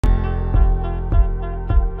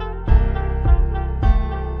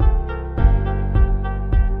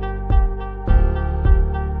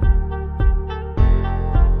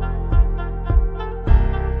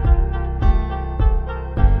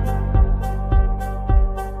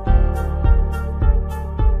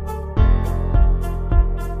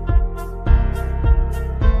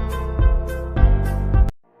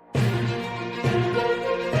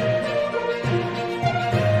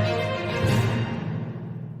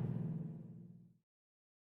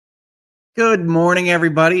Good morning,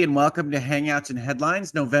 everybody, and welcome to Hangouts and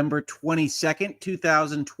Headlines, November 22nd,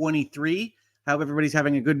 2023. I hope everybody's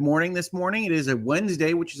having a good morning this morning. It is a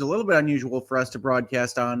Wednesday, which is a little bit unusual for us to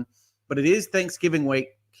broadcast on, but it is Thanksgiving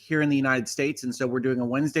week here in the United States, and so we're doing a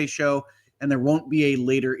Wednesday show, and there won't be a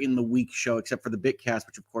later in the week show except for the Bitcast,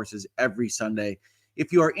 which, of course, is every Sunday.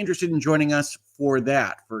 If you are interested in joining us for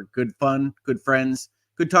that, for good fun, good friends,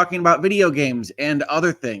 good talking about video games and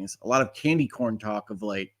other things, a lot of candy corn talk of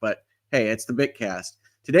late, but hey, it's the Bitcast.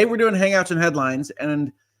 Today we're doing Hangouts and Headlines,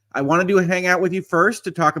 and I want to do a hangout with you first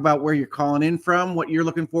to talk about where you're calling in from, what you're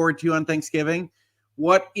looking forward to on Thanksgiving,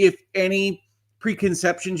 what, if any,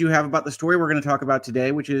 preconceptions you have about the story we're going to talk about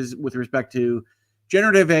today, which is with respect to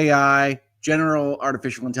generative AI, general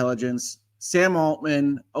artificial intelligence, Sam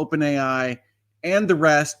Altman, OpenAI, and the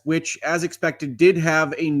rest, which, as expected, did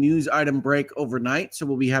have a news item break overnight. So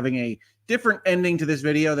we'll be having a different ending to this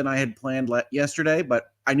video than I had planned yesterday, but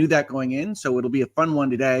I knew that going in, so it'll be a fun one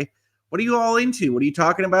today. What are you all into? What are you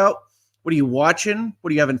talking about? What are you watching?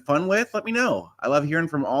 What are you having fun with? Let me know. I love hearing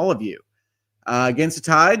from all of you. Against the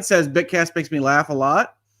Tide says, Bitcast makes me laugh a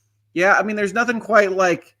lot. Yeah, I mean, there's nothing quite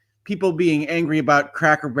like people being angry about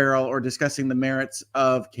Cracker Barrel or discussing the merits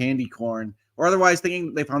of candy corn, or otherwise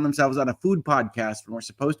thinking they found themselves on a food podcast when we're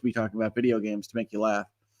supposed to be talking about video games to make you laugh.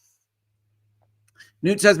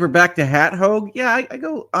 Newt says we're back to hat hogue. Yeah, I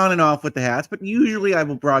go on and off with the hats, but usually I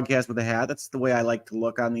will broadcast with a hat. That's the way I like to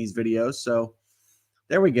look on these videos. So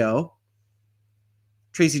there we go.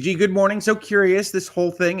 Tracy G, good morning. So curious, this whole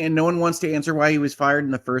thing, and no one wants to answer why he was fired in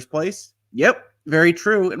the first place. Yep, very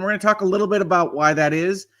true. And we're going to talk a little bit about why that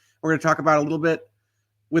is. We're going to talk about a little bit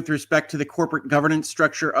with respect to the corporate governance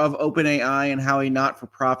structure of OpenAI and how a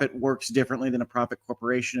not-for-profit works differently than a profit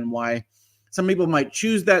corporation, and why some people might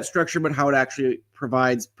choose that structure, but how it actually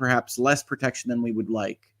provides perhaps less protection than we would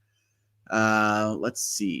like. Let's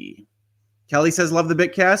see. Kelly says, love the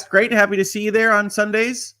Bitcast. Great. Happy to see you there on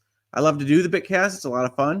Sundays. I love to do the Bitcast. It's a lot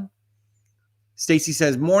of fun. Stacy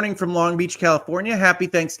says, morning from Long Beach, California. Happy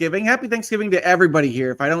Thanksgiving. Happy Thanksgiving to everybody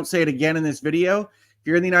here. If I don't say it again in this video, if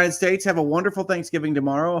you're in the United States, have a wonderful Thanksgiving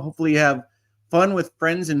tomorrow. Hopefully you have fun with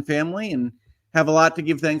friends and family and have a lot to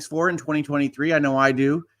give thanks for in 2023. I know I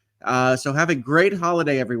do. So have a great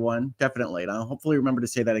holiday, everyone. Definitely. And I'll hopefully remember to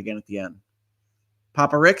say that again at the end.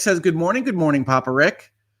 Papa Rick says, good morning. Good morning, Papa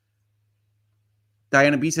Rick.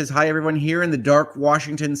 Diana B says, hi, everyone here in the dark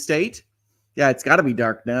Washington state. Yeah, it's got to be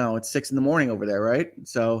dark now. It's 6 a.m. over there, right?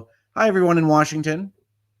 So hi, everyone in Washington.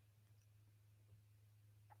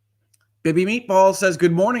 Bibby Meatball says,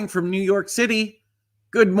 good morning from New York City.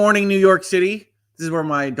 Good morning, New York City. This is where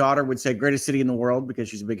my daughter would say greatest city in the world because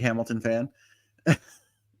she's a big Hamilton fan.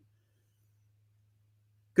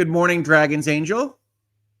 Good morning, Dragon's Angel.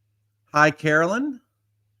 Hi, Carolyn.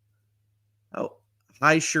 Oh,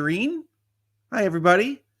 hi, Shireen. Hi,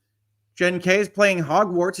 everybody. Jen K is playing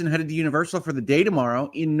Hogwarts and headed to Universal for the day tomorrow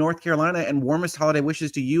in North Carolina, and warmest holiday wishes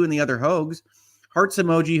to you and the other Hogs. Hearts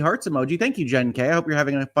emoji, hearts emoji. Thank you, Jen K. I hope you're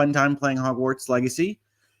having a fun time playing Hogwarts Legacy.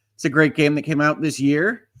 It's a great game that came out this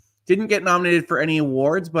year. Didn't get nominated for any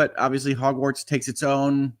awards, but obviously Hogwarts takes its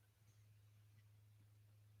own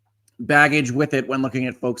baggage with it when looking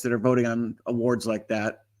at folks that are voting on awards like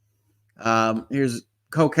that. Here's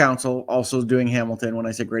co-counsel also doing Hamilton when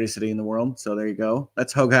I say greatest city in the world. So there you go.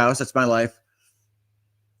 That's Hogue House. That's my life.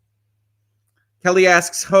 Kelly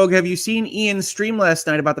asks, Hogue, have you seen Ian's stream last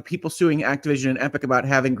night about the people suing Activision and Epic about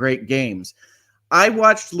having great games? I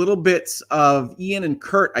watched little bits of Ian and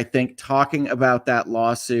Kurt, I think, talking about that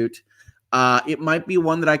lawsuit. It might be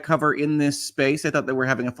one that I cover in this space. I thought that we're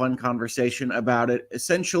having a fun conversation about it.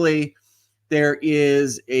 Essentially, there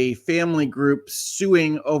is a family group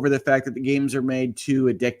suing over the fact that the games are made too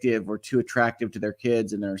addictive or too attractive to their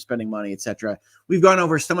kids and they're spending money, etc. We've gone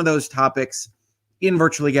over some of those topics in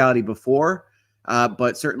Virtual Legality before,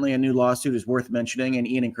 but certainly a new lawsuit is worth mentioning, and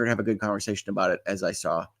Ian and Kurt have a good conversation about it, as I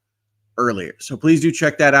saw earlier. So please do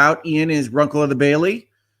check that out. Ian is Runkle of the Bailey.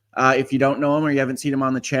 If you don't know him or you haven't seen him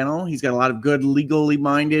on the channel, he's got a lot of good legally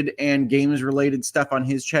minded and games related stuff on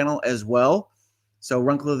his channel as well. So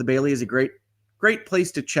Runkle of the Bailey is a great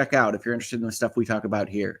place to check out if you're interested in the stuff we talk about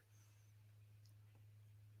here.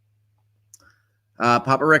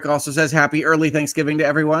 Papa Rick also says happy early Thanksgiving to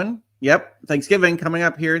everyone. Yep, Thanksgiving coming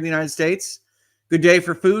up here in the United States. Good day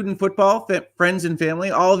for food and football, friends and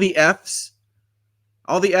family. All the F's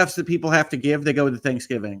that people have to give, they go to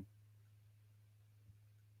Thanksgiving.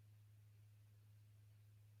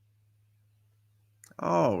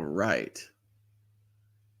 All right.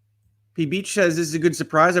 P. Beach says, this is a good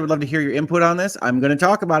surprise. I would love to hear your input on this. I'm going to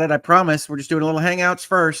talk about it. I promise. We're just doing a little hangouts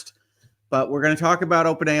first. But we're going to talk about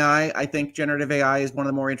OpenAI. I think generative AI is one of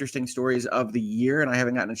the more interesting stories of the year, and I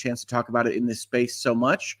haven't gotten a chance to talk about it in this space so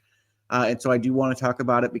much. And so I do want to talk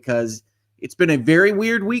about it because it's been a very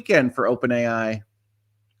weird weekend for OpenAI.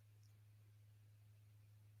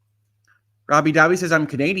 Robbie Dobby says, I'm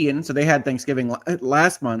Canadian, so they had Thanksgiving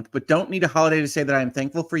last month, but don't need a holiday to say that I am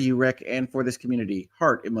thankful for you, Rick, and for this community.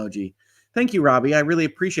 Heart emoji. Thank you, Robbie. I really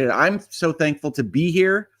appreciate it. I'm so thankful to be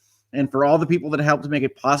here and for all the people that helped make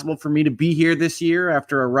it possible for me to be here this year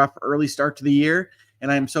after a rough early start to the year.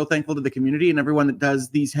 And I am so thankful to the community and everyone that does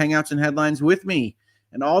these Hangouts and Headlines with me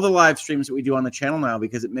and all the live streams that we do on the channel now,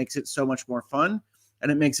 because it makes it so much more fun.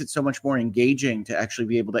 And it makes it so much more engaging to actually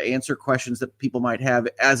be able to answer questions that people might have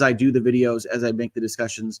as I do the videos, as I make the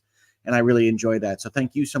discussions. And I really enjoy that. So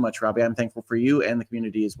thank you so much, Robbie. I'm thankful for you and the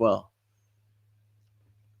community as well.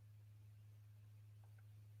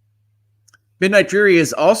 Midnight Dreary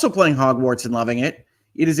is also playing Hogwarts and loving it.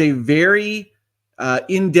 It is a very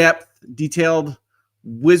in-depth, detailed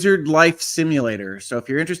wizard life simulator. So if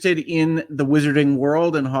you're interested in the wizarding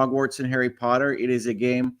world and Hogwarts and Harry Potter, it is a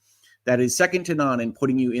game that is second to none in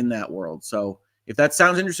putting you in that world. So if that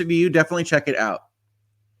sounds interesting to you, definitely check it out.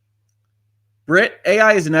 Britt,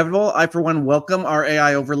 AI is inevitable. I, for one, welcome our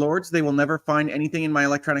AI overlords. They will never find anything in my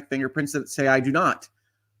electronic fingerprints that say I do not.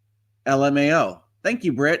 LMAO. Thank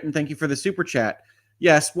you, Britt, and thank you for the super chat.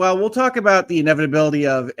 Yes, well, we'll talk about the inevitability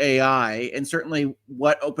of AI and certainly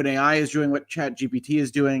what OpenAI is doing, what ChatGPT is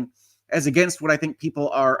doing, as against what I think people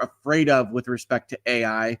are afraid of with respect to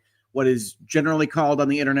AI, what is generally called on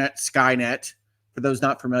the internet Skynet. For those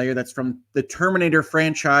not familiar, that's from the Terminator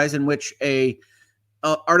franchise, in which a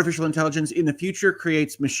artificial intelligence in the future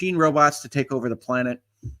creates machine robots to take over the planet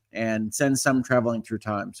and send some traveling through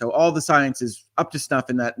time. So all the science is up to snuff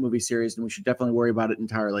in that movie series, and we should definitely worry about it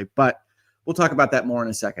entirely. But we'll talk about that more in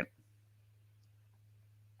a second.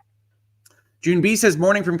 June B says,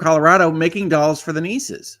 morning from Colorado, making dolls for the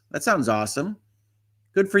nieces. That sounds awesome.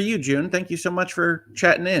 Good for you, June. Thank you so much for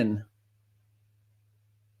chatting in.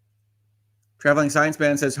 Traveling Science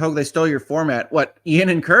Man says, Hogue, they stole your format. What, Ian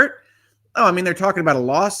and Kurt? Oh, I mean, they're talking about a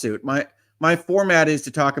lawsuit. My format is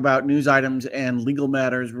to talk about news items and legal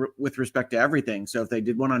matters with respect to everything. So if they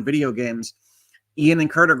did one on video games, Ian and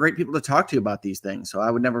Kurt are great people to talk to about these things. So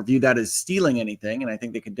I would never view that as stealing anything. And I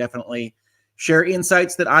think they could definitely share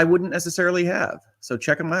insights that I wouldn't necessarily have. So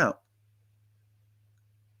check them out.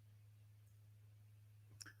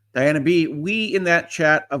 Diana B, we in that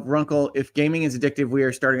chat of Runkle, if gaming is addictive, we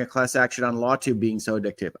are starting a class action on LawTube being so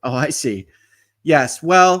addictive. Oh, I see. Yes.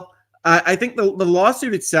 Well, I think the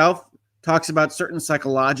lawsuit itself talks about certain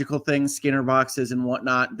psychological things, Skinner boxes and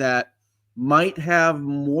whatnot, that might have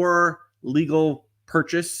more legal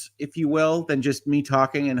purchase, if you will, than just me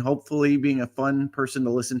talking and hopefully being a fun person to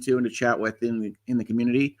listen to and to chat with in the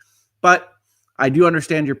community. But I do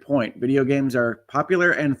understand your point. Video games are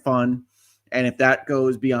popular and fun. And if that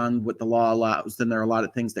goes beyond what the law allows, then there are a lot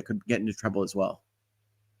of things that could get into trouble as well.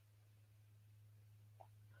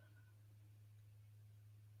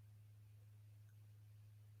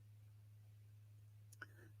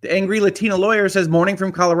 The Angry Latina Lawyer says, morning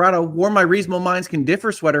from Colorado, wore my Reasonable Minds Can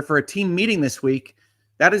Differ sweater for a team meeting this week.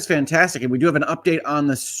 That is fantastic. And we do have an update on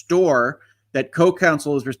the store that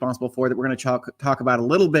co-counsel is responsible for that we're going to talk about a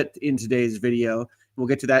little bit in today's video. We'll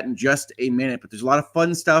get to that in just a minute. But there's a lot of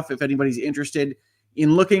fun stuff if anybody's interested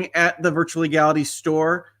in looking at the virtual legality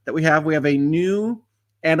store that we have. We have a new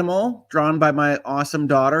animal drawn by my awesome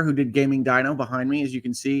daughter who did Gaming Dino behind me, as you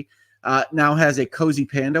can see. Now has a cozy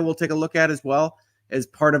panda we'll take a look at as well as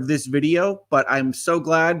part of this video. But I'm so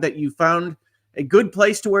glad that you found a good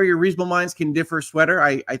place to wear your Reasonable Minds Can Differ sweater.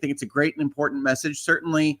 I think it's a great and important message,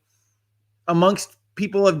 certainly amongst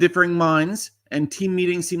people of differing minds, and team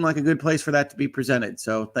meetings seem like a good place for that to be presented.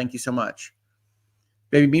 So thank you so much.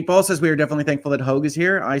 Baby Meatball says, we are definitely thankful that Hogue is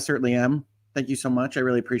here. I certainly am. Thank you so much. I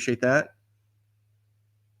really appreciate that.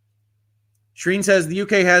 Shreen says, the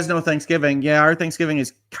UK has no Thanksgiving. Yeah, our Thanksgiving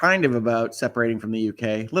is kind of about separating from the UK,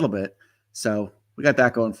 a little bit. So we got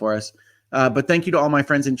that going for us. But thank you to all my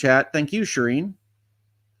friends in chat. Thank you, Shreen.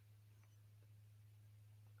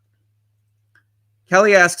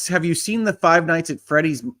 Kelly asks, have you seen the Five Nights at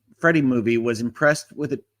Freddy movie? Was impressed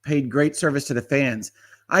with it, paid great service to the fans.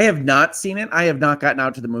 I have not seen it. I have not gotten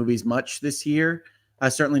out to the movies much this year,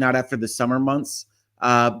 certainly not after the summer months.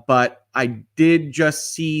 But I did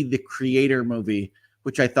just see the Creator movie,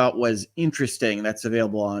 which I thought was interesting. That's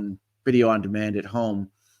available on video on demand at home.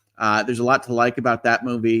 There's a lot to like about that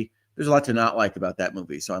movie. There's a lot to not like about that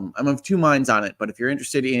movie. So I'm of two minds on it. But if you're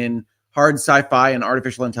interested in hard sci-fi and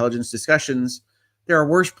artificial intelligence discussions, there are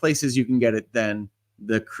worse places you can get it than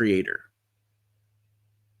the Creator.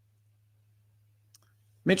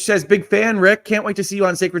 Mitch says, big fan, Rick. Can't wait to see you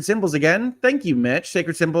on Sacred Symbols again. Thank you, Mitch.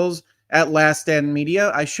 Sacred Symbols at Last Stand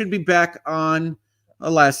Media. I should be back on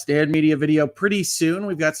a Last Stand Media video pretty soon.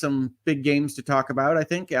 We've got some big games to talk about, I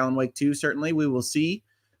think. Alan Wake 2, certainly. We will see.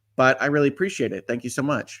 But I really appreciate it. Thank you so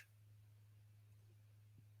much.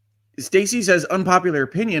 Stacy says, unpopular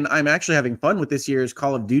opinion. I'm actually having fun with this year's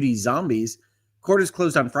Call of Duty Zombies. Court is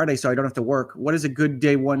closed on Friday, so I don't have to work. What is a good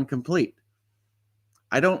day one complete?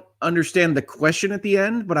 I don't understand the question at the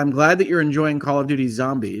end, but I'm glad that you're enjoying Call of Duty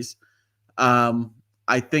Zombies.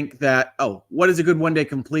 I think that, what is a good one day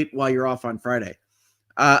complete while you're off on Friday?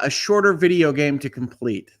 A shorter video game to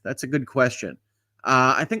complete. That's a good question.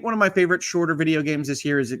 I think one of my favorite shorter video games this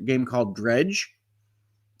year is a game called Dredge,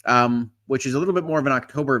 which is a little bit more of an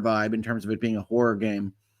October vibe in terms of it being a horror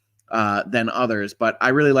game than others. But I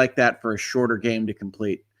really like that for a shorter game to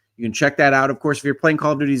complete. You can check that out. Of course, if you're playing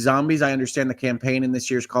Call of Duty Zombies, I understand the campaign in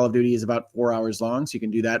this year's Call of Duty is about 4 hours long, so you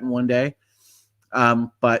can do that in one day.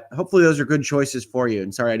 But hopefully those are good choices for you.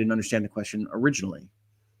 And sorry, I didn't understand the question originally.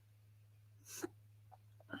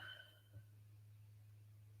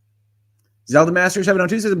 Zelda Master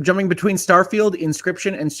 702 says, I'm jumping between Starfield,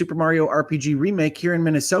 Inscription, and Super Mario RPG Remake here in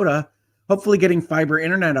Minnesota. Hopefully getting fiber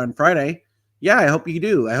internet on Friday. Yeah, I hope you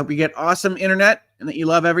do. I hope you get awesome internet and that you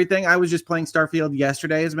love everything. I was just playing Starfield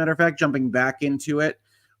yesterday, as a matter of fact, jumping back into it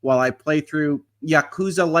while I play through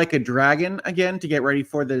Yakuza Like a Dragon again to get ready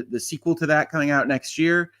for the sequel to that coming out next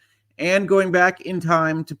year, and going back in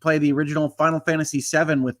time to play the original Final Fantasy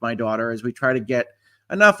VII with my daughter as we try to get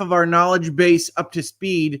enough of our knowledge base up to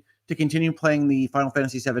speed to continue playing the Final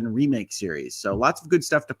Fantasy VII Remake series. So lots of good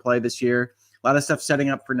stuff to play this year. A lot of stuff setting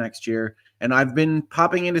up for next year. And I've been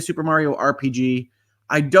popping into Super Mario RPG.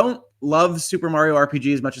 I don't love Super Mario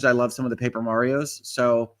RPG as much as I love some of the Paper Marios.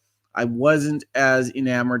 So I wasn't as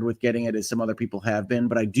enamored with getting it as some other people have been.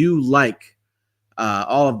 But I do like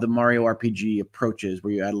all of the Mario RPG approaches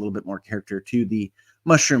where you add a little bit more character to the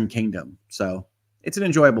Mushroom Kingdom. So it's an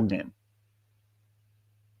enjoyable game.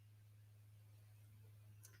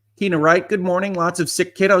 Tina Wright, good morning. Lots of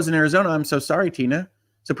sick kiddos in Arizona. I'm so sorry, Tina.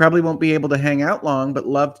 So probably won't be able to hang out long, but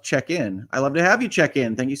love to check in. I love to have you check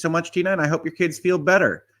in. Thank you so much, Tina, and I hope your kids feel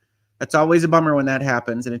better. That's always a bummer when that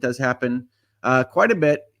happens, and it does happen quite a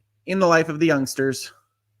bit in the life of the youngsters.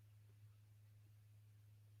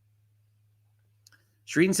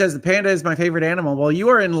 Shreen says, the panda is my favorite animal. Well, you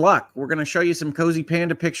are in luck. We're going to show you some cozy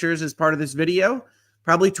panda pictures as part of this video,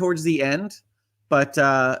 probably towards the end. But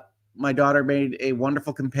my daughter made a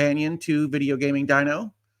wonderful companion to Video Gaming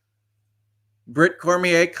Dino. Britt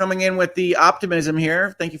Cormier coming in with the optimism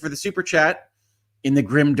here. Thank you for the super chat. In the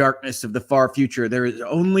grim darkness of the far future, there is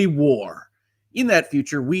only war. In that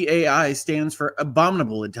future, we AI stands for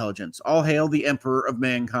abominable intelligence. All hail the emperor of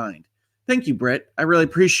mankind. Thank you, Britt. I really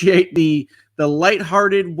appreciate the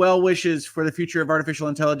lighthearted well wishes for the future of artificial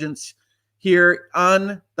intelligence here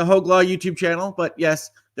on the Hoglaw YouTube channel. But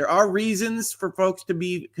yes, there are reasons for folks to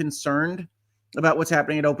be concerned about what's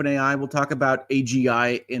happening at OpenAI. We'll talk about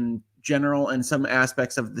AGI in general and some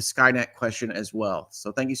aspects of the Skynet question as well.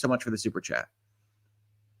 So thank you so much for the super chat.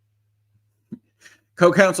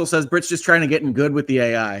 Co-counsel says Brit's just trying to get in good with the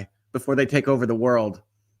AI before they take over the world.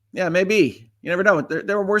 Yeah, maybe. You never know.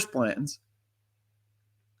 There were worse plans.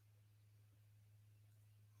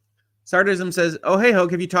 Sardism says, oh, hey,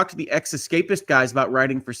 Hogue, have you talked to the ex-escapist guys about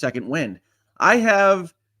writing for Second Wind? I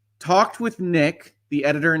have talked with Nick, the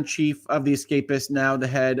editor-in-chief of The Escapist, now the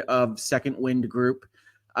head of Second Wind Group,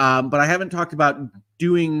 but I haven't talked about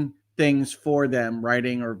doing things for them,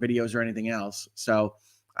 writing or videos or anything else. So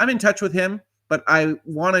I'm in touch with him, but I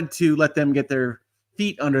wanted to let them get their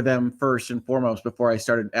feet under them first and foremost before I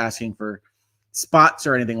started asking for spots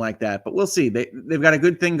or anything like that. But we'll see. They've got a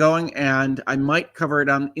good thing going, and I might cover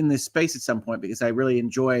it in this space at some point because I really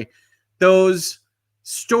enjoy those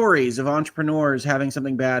stories of entrepreneurs having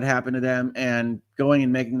something bad happen to them and going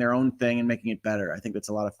and making their own thing and making it better. I think that's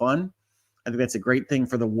a lot of fun. I think that's a great thing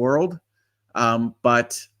for the world,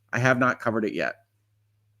 but I have not covered it yet.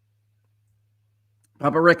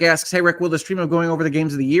 Papa Rick asks, hey, Rick, will the stream of going over the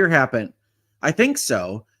games of the year happen? I think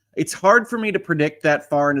so. It's hard for me to predict that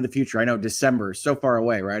far into the future. I know December is so far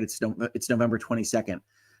away, right? It's November 22nd.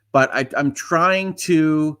 But I'm trying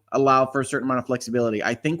to allow for a certain amount of flexibility.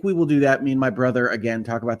 I think we will do that. Me and my brother, again,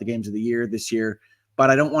 talk about the games of the year this year. But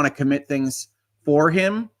I don't want to commit things for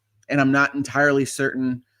him, and I'm not entirely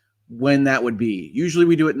certain when that would be. Usually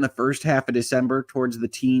we do it in the first half of December towards the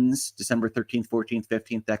teens, December 13th, 14th,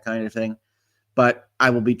 15th, that kind of thing. But I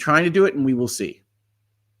will be trying to do it, and we will see.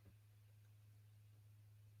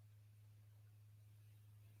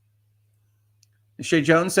 Shay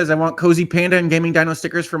Jones says, I want Cozy Panda and Gaming Dino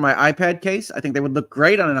stickers for my iPad case. I think they would look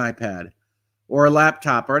great on an iPad or a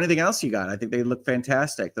laptop or anything else you got. I think they look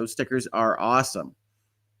fantastic. Those stickers are awesome.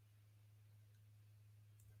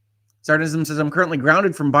 Sardinism says, I'm currently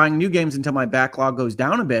grounded from buying new games until my backlog goes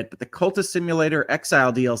down a bit, but the Cultist Simulator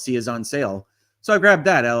Exile DLC is on sale. So I grabbed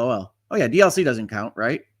that, LOL. Oh yeah, DLC doesn't count,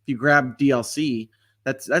 right? If you grab DLC,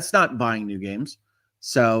 that's not buying new games.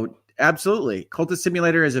 So absolutely. Cultist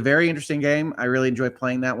Simulator is a very interesting game. I really enjoy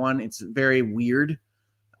playing that one. It's very weird,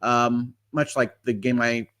 much like the game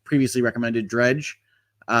I previously recommended, Dredge.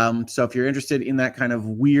 So if you're interested in that kind of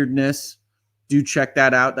weirdness, do check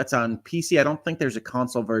that out. That's on PC. I don't think there's a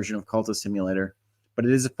console version of Cultist Simulator, but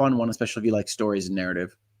it is a fun one, especially if you like stories and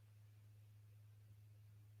narrative.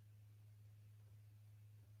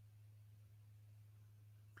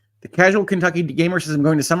 The Casual Kentucky Gamer says, I'm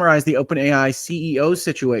going to summarize the OpenAI CEO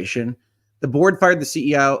situation. The board fired the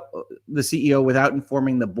CEO without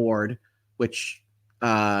informing the board, which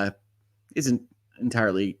isn't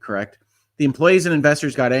entirely correct. The employees and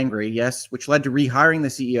investors got angry, yes, which led to rehiring the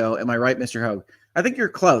CEO. Am I right, Mr. Hogue? I think you're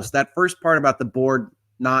close. That first part about the board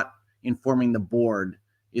not informing the board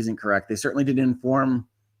isn't correct. They certainly didn't inform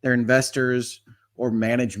their investors or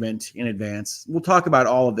management in advance. We'll talk about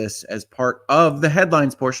all of this as part of the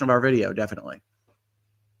headlines portion of our video, definitely.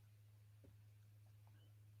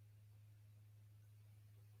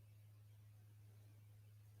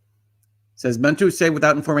 Says, meant to say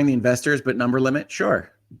without informing the investors, but number limit?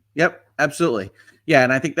 Sure. Yep, absolutely. Yeah,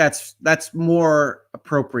 and I think that's more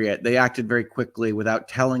appropriate. They acted very quickly without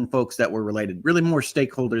telling folks that were related. Really more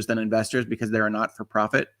stakeholders than investors because they're a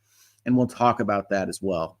not-for-profit, and we'll talk about that as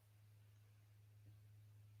well.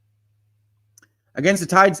 Against the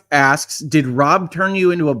Tides asks, did Rob turn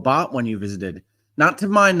you into a bot when you visited? Not to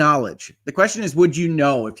my knowledge. The question is, would you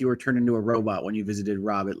know if you were turned into a robot when you visited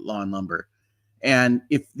Rob at Law and Lumber? And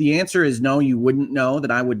if the answer is no, you wouldn't know,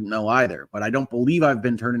 then I wouldn't know either. But I don't believe I've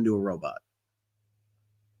been turned into a robot.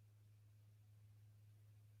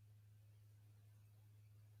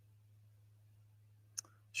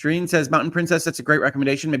 Shreen says, Mountain Princess, that's a great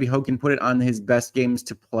recommendation. Maybe Hogue can put it on his best games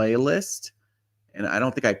to play list. And I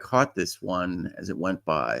don't think I caught this one as it went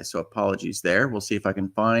by. So apologies there. We'll see if I can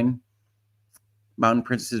find Mountain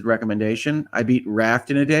Princess's recommendation. I beat Raft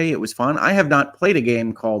in a day. It was fun. I have not played a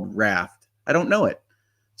game called Raft. I don't know it.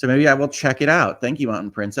 So maybe I will check it out. Thank you,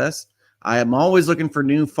 Mountain Princess. I am always looking for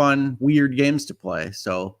new, fun, weird games to play.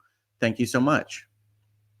 So thank you so much.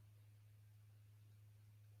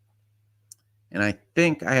 And I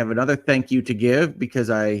think I have another thank you to give because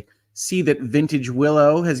I see that Vintage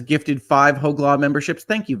Willow has gifted 5 Hogue Law memberships.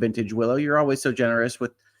 Thank you, Vintage Willow. You're always so generous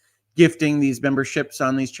with gifting these memberships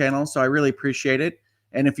on these channels. So I really appreciate it.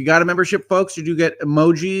 And if you got a membership, folks, you do get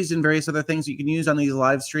emojis and various other things you can use on these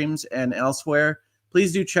live streams and elsewhere.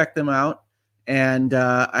 Please do check them out. And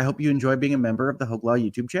I hope you enjoy being a member of the Hogue Law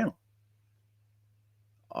YouTube channel.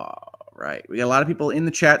 All right. We got a lot of people in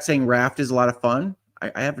the chat saying Raft is a lot of fun.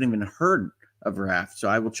 I haven't even heard of Raft, so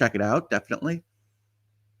I will check it out, definitely.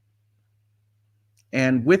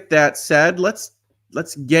 And with that said, let's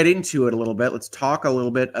get into it a little bit. Let's talk a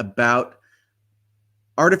little bit about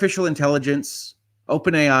artificial intelligence,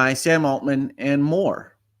 OpenAI, Sam Altman, and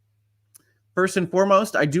more. First and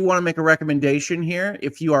foremost, I do want to make a recommendation here.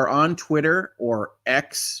 If you are on Twitter or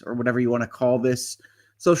X or whatever you want to call this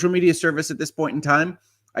social media service at this point in time,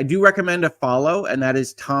 I do recommend a follow, and that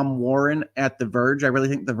is Tom Warren at The Verge. I really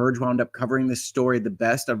think The Verge wound up covering this story the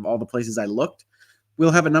best of all the places I looked.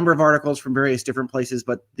 We'll have a number of articles from various different places,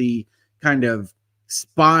 but the kind of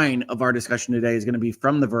spine of our discussion today is going to be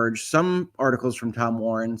from The Verge, some articles from Tom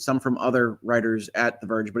Warren, some from other writers at The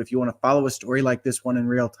Verge. But if you want to follow a story like this one in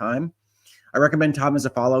real time, I recommend Tom as a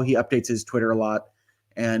follow. He updates his Twitter a lot,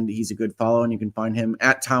 and he's a good follow, and you can find him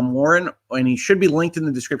at Tom Warren, and he should be linked in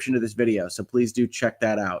the description of this video, so please do check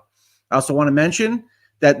that out. I also want to mention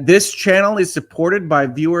that this channel is supported by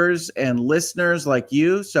viewers and listeners like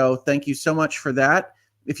you, so thank you so much for that.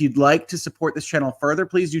 If you'd like to support this channel further,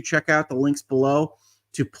 please do check out the links below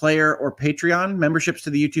to Player or Patreon, memberships to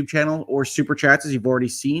the YouTube channel, or Super Chats, as you've already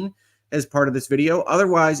seen as part of this video.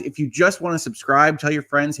 Otherwise, if you just want to subscribe, tell your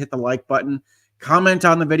friends, hit the like button, comment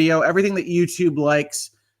on the video. Everything that YouTube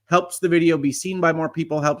likes helps the video be seen by more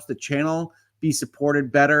people, helps the channel be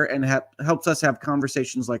supported better, and helps us have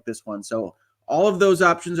conversations like this one. So all of those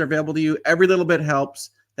options are available to you. Every little bit helps.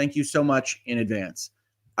 Thank you so much in advance.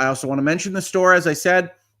 I also want to mention the store. As I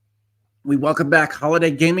said, we welcome back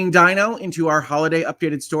Holiday Gaming Dino into our holiday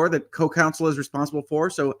updated store that co-counsel is responsible for.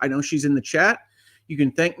 So I know she's in the chat. You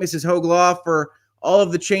can thank Mrs. Hogue Law for all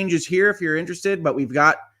of the changes here if you're interested, but we've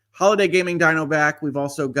got Holiday Gaming Dino back. We've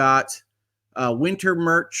also got winter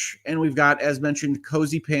merch, and we've got, as mentioned,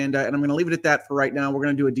 Cozy Panda. And I'm going to leave it at that for right now. We're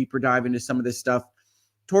going to do a deeper dive into some of this stuff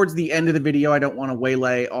towards the end of the video. I don't want to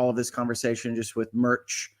waylay all of this conversation just with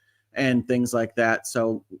merch and things like that.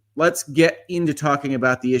 So let's get into talking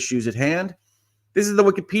about the issues at hand. This is the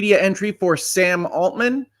Wikipedia entry for Sam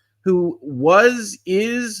Altman, who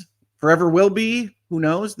is, forever will be, who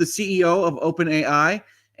knows, the CEO of OpenAI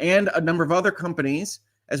and a number of other companies.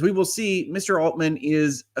 As we will see, Mr. Altman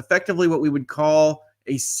is effectively what we would call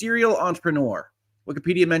a serial entrepreneur.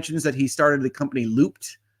 Wikipedia mentions that he started the company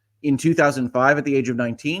Looped in 2005 at the age of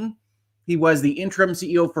 19. He was the interim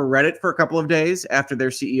CEO for Reddit for a couple of days after their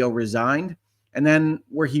CEO resigned. And then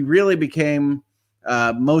where he really became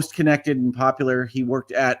most connected and popular, he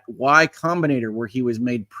worked at Y Combinator, where he was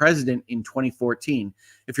made president in 2014.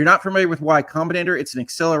 If you're not familiar with Y Combinator, it's an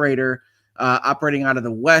accelerator operating out of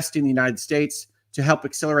the West in the United States to help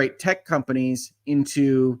accelerate tech companies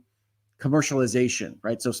into commercialization,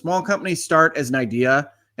 right? So small companies start as an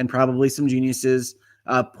idea and probably some geniuses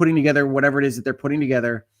putting together whatever it is that they're putting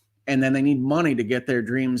together, and then they need money to get their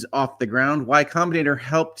dreams off the ground. Y Combinator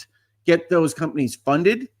helped get those companies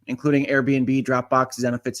funded, including Airbnb, Dropbox,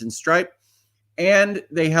 Zenefits, and Stripe. And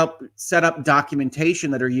they help set up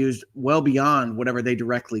documentation that are used well beyond whatever they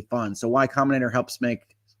directly fund. So Y Combinator helps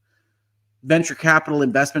make venture capital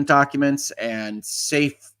investment documents and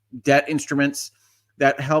safe debt instruments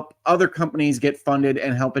that help other companies get funded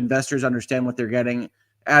and help investors understand what they're getting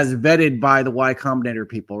as vetted by the Y Combinator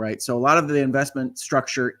people, right? So a lot of the investment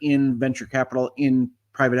structure in venture capital, in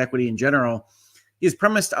private equity in general, is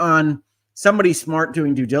premised on somebody smart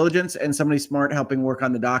doing due diligence and somebody smart helping work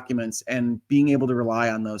on the documents and being able to rely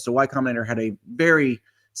on those. So Y Combinator had a very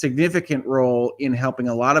significant role in helping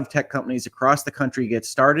a lot of tech companies across the country get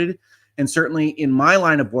started. And certainly in my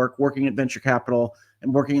line of work, working at venture capital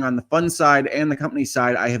and working on the fund side and the company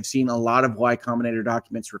side, I have seen a lot of Y Combinator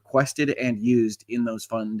documents requested and used in those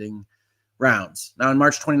funding rounds. Now, in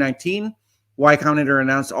March 2019, Y Combinator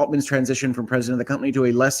announced Altman's transition from president of the company to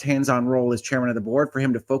a less hands-on role as chairman of the board for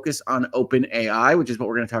him to focus on OpenAI, which is what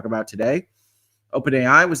we're going to talk about today.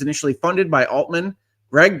 OpenAI was initially funded by Altman,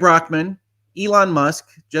 Greg Brockman, Elon Musk,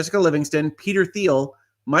 Jessica Livingston, Peter Thiel,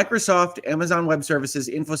 Microsoft, Amazon Web Services,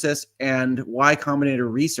 Infosys, and Y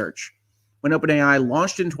Combinator Research. When OpenAI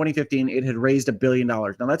launched in 2015, it had raised $1 billion.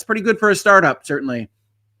 Now, that's pretty good for a startup, certainly.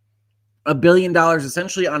 $1 billion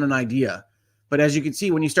essentially on an idea. But as you can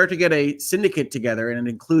see, when you start to get a syndicate together, and it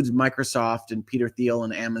includes Microsoft and Peter Thiel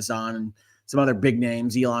and Amazon and some other big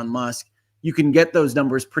names, Elon Musk, you can get those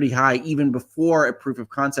numbers pretty high even before a proof of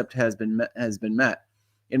concept has been met.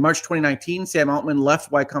 In March 2019, Sam Altman left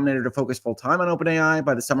Y Combinator to focus full-time on OpenAI.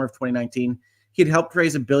 By the summer of 2019, he had helped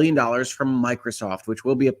raise $1 billion from Microsoft, which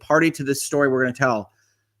will be a party to this story we're going to tell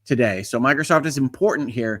today. So Microsoft is important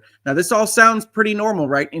here. Now, this all sounds pretty normal,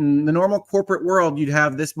 right? In the normal corporate world, you'd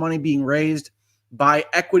have this money being raised by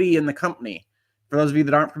equity in the company. For those of you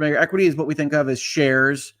that aren't familiar, equity is what we think of as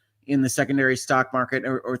shares in the secondary stock market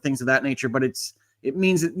or things of that nature, but it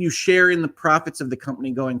means that you share in the profits of the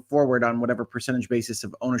company going forward on whatever percentage basis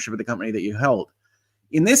of ownership of the company that you held.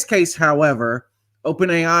 In this case, however,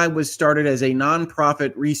 OpenAI was started as a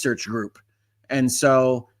nonprofit research group. And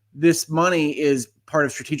so this money is part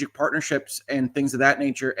of strategic partnerships and things of that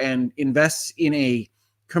nature and invests in a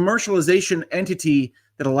commercialization entity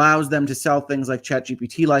that allows them to sell things like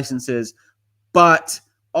ChatGPT licenses, but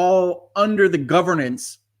all under the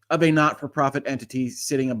governance of a not-for-profit entity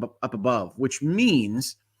sitting up above, which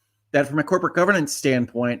means that from a corporate governance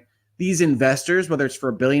standpoint, these investors, whether it's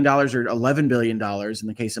for $1 billion or $11 billion in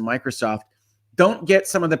the case of Microsoft, don't get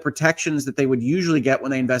some of the protections that they would usually get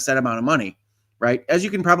when they invest that amount of money, right? As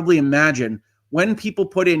you can probably imagine, when people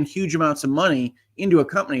put in huge amounts of money into a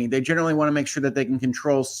company, they generally want to make sure that they can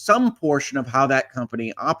control some portion of how that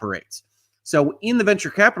company operates. So in the venture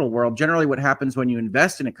capital world, generally what happens when you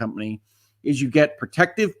invest in a company is you get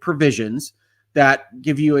protective provisions that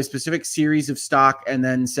give you a specific series of stock and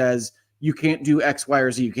then says you can't do X, Y,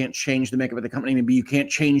 or Z. You can't change the makeup of the company. Maybe you can't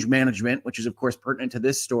change management, which is, of course, pertinent to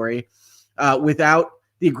this story, without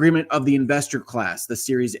the agreement of the investor class, the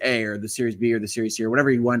Series A or the Series B or the Series C or whatever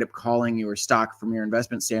you wind up calling your stock from your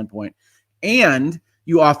investment standpoint. And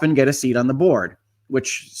you often get a seat on the board,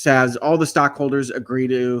 which says all the stockholders agree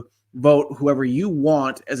to vote whoever you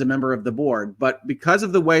want as a member of the board. But because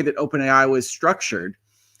of the way that OpenAI was structured,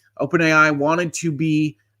 OpenAI wanted to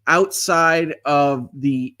be outside of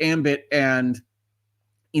the ambit and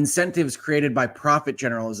incentives created by profit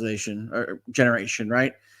generation,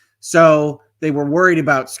 right? So they were worried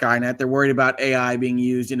about Skynet. They're worried about AI being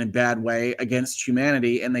used in a bad way against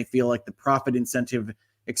humanity, and they feel like the profit incentive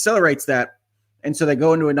accelerates that. And so they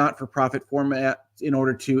go into a not-for-profit format in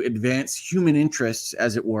order to advance human interests,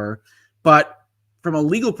 as it were. But from a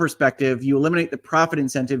legal perspective, you eliminate the profit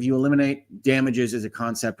incentive, you eliminate damages as a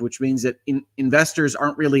concept, which means that investors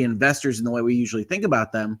aren't really investors in the way we usually think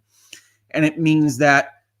about them. And it means that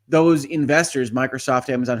those investors, Microsoft,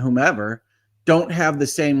 Amazon, whomever, don't have the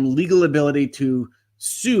same legal ability to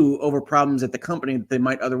sue over problems at the company that they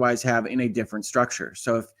might otherwise have in a different structure.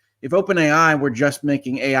 So if OpenAI were just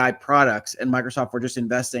making AI products and Microsoft were just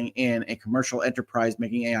investing in a commercial enterprise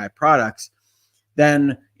making AI products,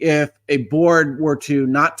 then if a board were to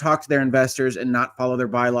not talk to their investors and not follow their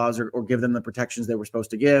bylaws or give them the protections they were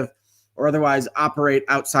supposed to give, or otherwise operate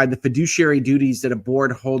outside the fiduciary duties that a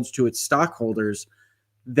board holds to its stockholders,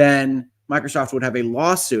 then Microsoft would have a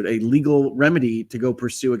lawsuit, a legal remedy to go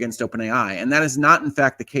pursue against OpenAI. And that is not, in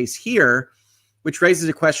fact, the case here, which raises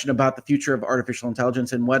a question about the future of artificial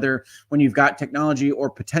intelligence and whether when you've got technology or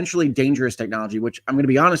potentially dangerous technology, which I'm going to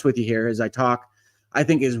be honest with you here as I talk, I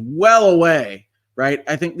think is well away, right?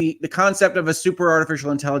 I think the concept of a super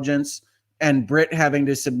artificial intelligence and Brit having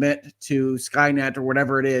to submit to Skynet or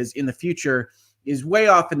whatever it is in the future is way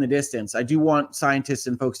off in the distance. I do want scientists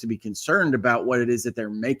and folks to be concerned about what it is that they're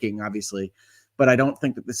making, obviously, but I don't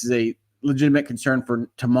think that this is a legitimate concern for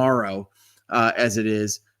tomorrow as it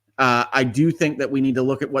is. I do think that we need to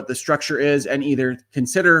look at what the structure is and either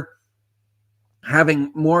consider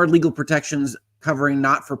having more legal protections covering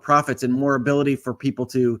not-for-profits and more ability for people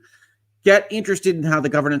to get interested in how the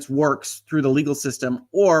governance works through the legal system,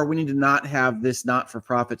 or we need to not have this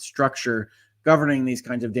not-for-profit structure governing these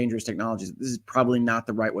kinds of dangerous technologies. This is probably not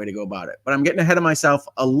the right way to go about it. But I'm getting ahead of myself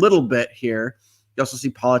a little bit here. You also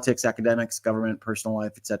see politics, academics, government, personal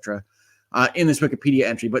life, etc. In this Wikipedia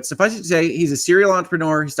entry. But suffice it to say, he's a serial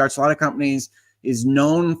entrepreneur. He starts a lot of companies, is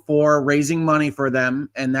known for raising money for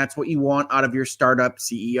them, and that's what you want out of your startup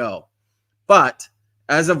CEO. But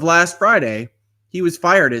as of last Friday, he was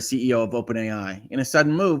fired as CEO of OpenAI. In a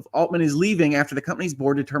sudden move, Altman is leaving after the company's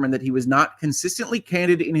board determined that he was not consistently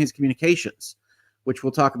candid in his communications, which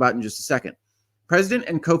we'll talk about in just a second. President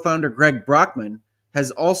and co-founder Greg Brockman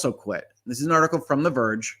has also quit. This is an article from The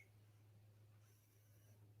Verge.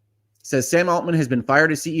 It says Sam Altman has been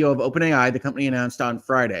fired as CEO of OpenAI, the company announced on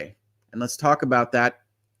Friday. And let's talk about that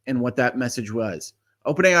and what that message was.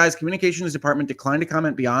 OpenAI's communications department declined to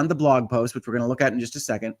comment beyond the blog post, which we're going to look at in just a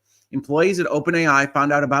second. Employees at OpenAI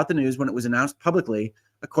found out about the news when it was announced publicly,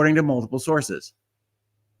 according to multiple sources.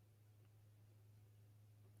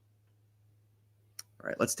 All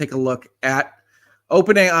right, let's take a look at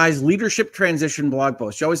OpenAI's leadership transition blog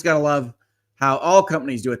post. You always got to love how all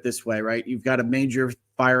companies do it this way, right? You've got a major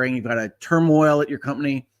firing, you've got a turmoil at your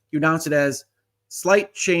company. You announce it as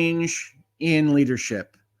slight change in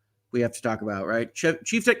leadership. We have to talk about, right?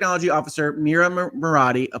 Chief Technology Officer Mira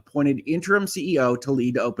Murati appointed interim CEO to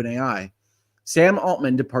lead OpenAI. Sam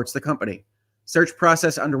Altman departs the company. Search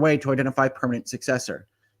process underway to identify permanent successor.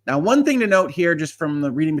 Now, one thing to note here, just from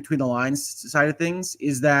the reading between the lines side of things,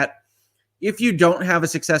 is that if you don't have a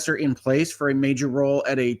successor in place for a major role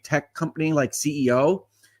at a tech company like CEO,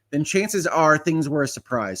 then chances are things were a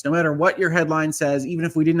surprise. No matter what your headline says, even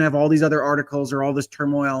if we didn't have all these other articles or all this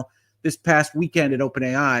turmoil this past weekend at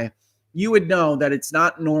OpenAI, you would know that it's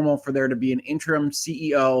not normal for there to be an interim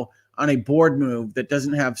CEO on a board move that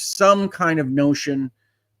doesn't have some kind of notion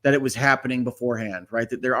that it was happening beforehand, right?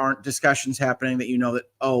 That there aren't discussions happening that you know that,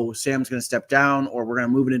 oh, Sam's going to step down or we're going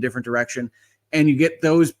to move in a different direction. And you get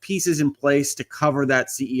those pieces in place to cover that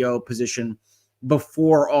CEO position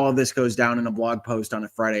before all of this goes down in a blog post on a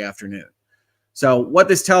Friday afternoon. So what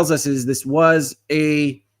this tells us is this was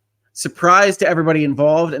a surprise to everybody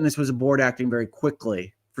involved, and this was a board acting very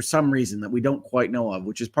quickly for some reason that we don't quite know of,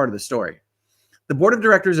 which is part of the story. The board of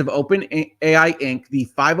directors of OpenAI Inc., the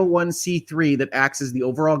 501c3 that acts as the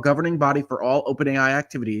overall governing body for all OpenAI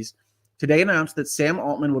activities, today announced that Sam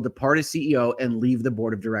Altman will depart as CEO and leave the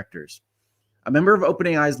board of directors. A member of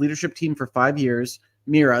OpenAI's leadership team for 5 years,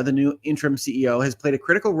 Mira, the new interim CEO, has played a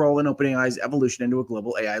critical role in OpenAI's evolution into a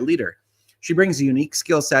global AI leader. She brings a unique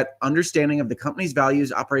skill set, understanding of the company's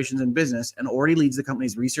values, operations, and business, and already leads the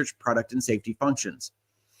company's research, product, and safety functions.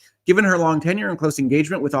 Given her long tenure and close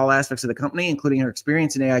engagement with all aspects of the company, including her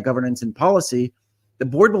experience in AI governance and policy, the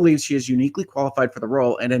board believes she is uniquely qualified for the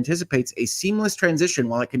role and anticipates a seamless transition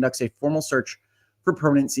while it conducts a formal search for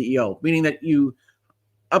permanent CEO, meaning that you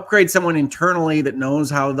upgrade someone internally that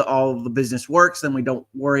knows how all of the business works, then we don't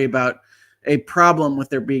worry about a problem with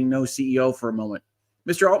there being no CEO for a moment.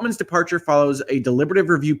 Mr. Altman's departure follows a deliberative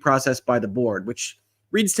review process by the board, which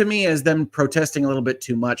reads to me as them protesting a little bit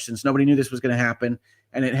too much since nobody knew this was going to happen,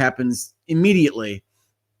 and it happens immediately.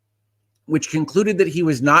 which concluded that he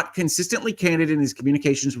was not consistently candid in his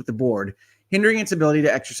communications with the board, hindering its ability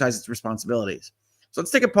to exercise its responsibilities. So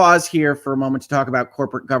let's take a pause here for a moment to talk about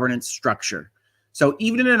corporate governance structure. So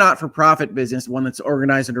even in a not-for-profit business, one that's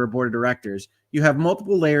organized under a board of directors, you have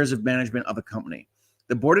multiple layers of management of a company.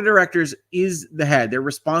 The board of directors is the head. They're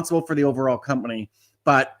responsible for the overall company,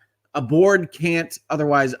 but a board can't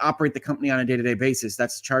otherwise operate the company on a day-to-day basis.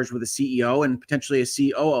 That's charged with a CEO and potentially a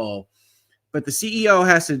COO. But the CEO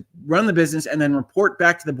has to run the business and then report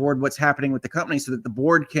back to the board what's happening with the company so that the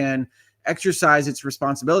board can exercise its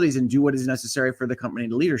responsibilities and do what is necessary for the company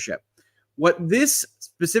to leadership. What this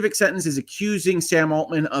specific sentence is accusing Sam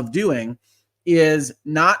Altman of doing is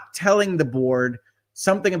not telling the board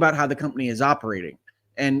something about how the company is operating.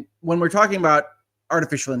 And when we're talking about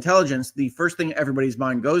artificial intelligence, the first thing everybody's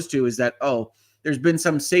mind goes to is that, oh, there's been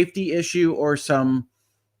some safety issue or some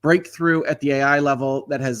breakthrough at the AI level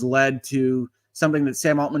that has led to something that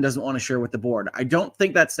Sam Altman doesn't want to share with the board. I don't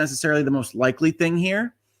think that's necessarily the most likely thing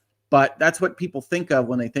here, but that's what people think of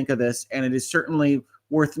when they think of this. And it is certainly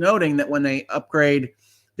worth noting that when they upgrade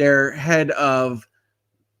their head of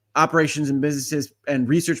operations and businesses and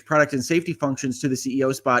research, product, and safety functions to the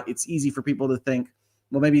CEO spot, it's easy for people to think,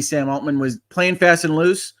 well, maybe Sam Altman was playing fast and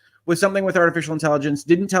loose with something with artificial intelligence,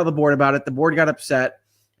 didn't tell the board about it. The board got upset,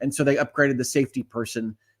 and so they upgraded the safety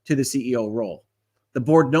person to the CEO role. The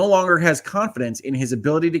board no longer has confidence in his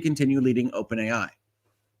ability to continue leading OpenAI.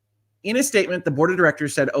 In a statement, the board of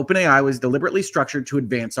directors said OpenAI was deliberately structured to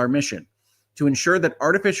advance our mission, to ensure that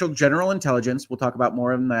artificial general intelligence, we'll talk about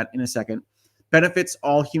more on that in a second, benefits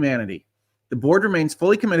all humanity. The board remains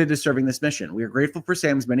fully committed to serving this mission. We are grateful for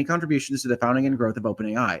Sam's many contributions to the founding and growth of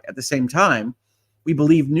OpenAI. At the same time, we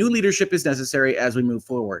believe new leadership is necessary as we move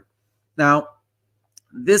forward. Now,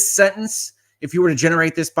 this sentence, if you were to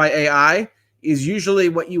generate this by AI, is usually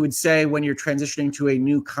what you would say when you're transitioning to a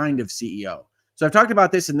new kind of CEO. So I've talked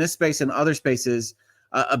about this in this space and other spaces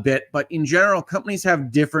a bit, but in general, companies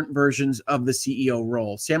have different versions of the CEO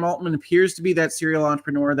role. Sam Altman appears to be that serial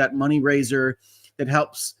entrepreneur, that money raiser that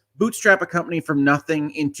helps bootstrap a company from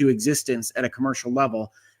nothing into existence at a commercial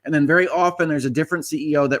level. And then very often there's a different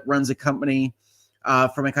CEO that runs a company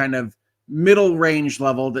from a kind of middle range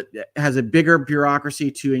level that has a bigger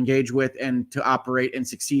bureaucracy to engage with and to operate and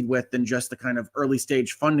succeed with than just the kind of early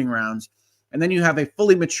stage funding rounds. And then you have a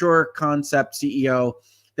fully mature concept CEO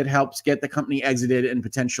that helps get the company exited and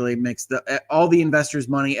potentially makes all the investors'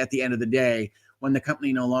 money at the end of the day when the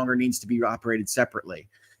company no longer needs to be operated separately.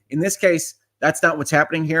 In this case, that's not what's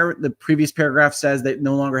happening here. The previous paragraph says they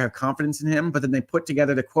no longer have confidence in him, but then they put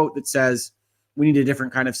together the quote that says, we need a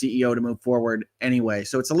different kind of CEO to move forward anyway.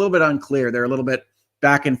 So it's a little bit unclear. They're a little bit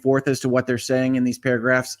back and forth as to what they're saying in these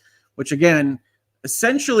paragraphs, which again,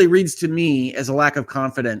 essentially reads to me as a lack of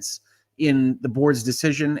confidence in the board's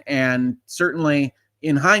decision. And certainly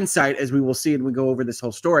in hindsight, as we will see and we go over this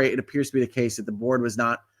whole story, it appears to be the case that the board was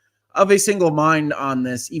not of a single mind on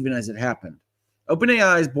this, even as it happened.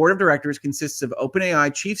 OpenAI's board of directors consists of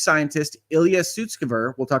OpenAI chief scientist Ilya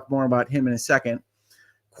Sutskever. We'll talk more about him in a second.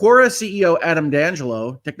 Quora CEO Adam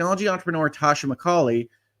D'Angelo, technology entrepreneur Tasha McCauley,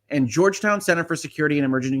 and Georgetown Center for Security and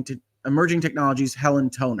Emerging Technologies Helen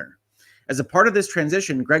Toner. As a part of this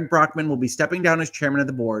transition, Greg Brockman will be stepping down as chairman of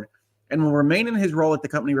the board and will remain in his role at the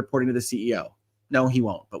company reporting to the CEO. No, he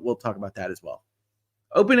won't, but we'll talk about that as well.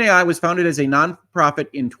 OpenAI was founded as a nonprofit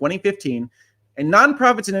in 2015, and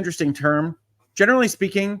nonprofit's an interesting term. Generally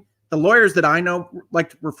speaking, the lawyers that I know like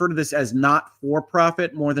to refer to this as not for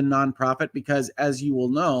profit more than nonprofit because, as you will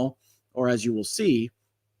know, or as you will see,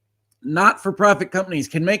 not for profit companies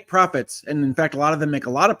can make profits. And in fact, a lot of them make a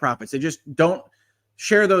lot of profits. They just don't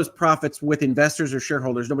share those profits with investors or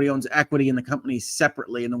shareholders. Nobody owns equity in the company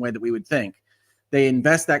separately in the way that we would think. They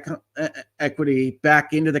invest that equity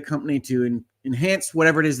back into the company to enhance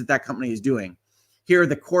whatever it is that that company is doing. Here,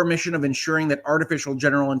 the core mission of ensuring that artificial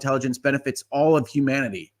general intelligence benefits all of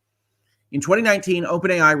humanity. In 2019,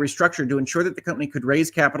 OpenAI restructured to ensure that the company could raise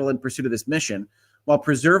capital in pursuit of this mission while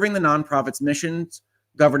preserving the nonprofit's missions,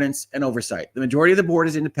 governance, and oversight. The majority of the board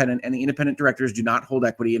is independent, and the independent directors do not hold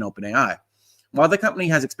equity in OpenAI. While the company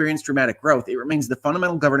has experienced dramatic growth, it remains the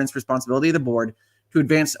fundamental governance responsibility of the board to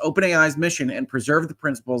advance OpenAI's mission and preserve the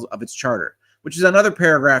principles of its charter, which is another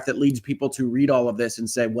paragraph that leads people to read all of this and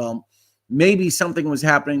say, well, maybe something was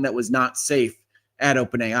happening that was not safe at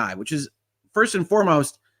OpenAI, which is first and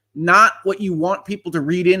foremost not what you want people to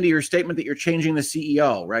read into your statement that you're changing the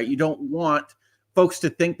CEO, right? You don't want folks to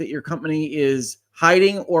think that your company is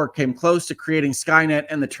hiding or came close to creating Skynet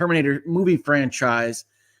and the Terminator movie franchise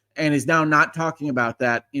and is now not talking about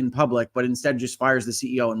that in public, but instead just fires the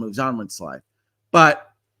CEO and moves on with its life.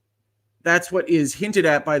 But that's what is hinted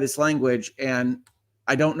at by this language. And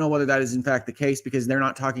I don't know whether that is in fact the case, because they're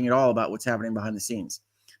not talking at all about what's happening behind the scenes.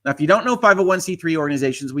 Now, if you don't know 501c3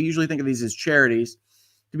 organizations, we usually think of these as charities.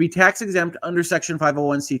 To be tax exempt under Section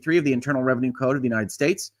 501c3 of the Internal Revenue Code of the United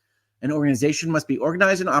States, an organization must be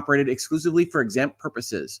organized and operated exclusively for exempt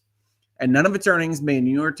purposes, and none of its earnings may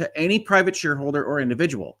inure to any private shareholder or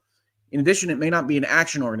individual. In addition, it may not be an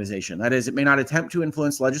action organization. That is, it may not attempt to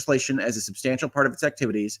influence legislation as a substantial part of its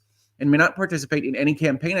activities, and may not participate in any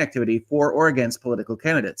campaign activity for or against political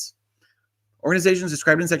candidates. Organizations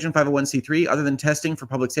described in Section 501c3, other than testing for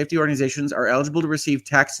public safety organizations, are eligible to receive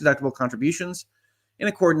tax-deductible contributions in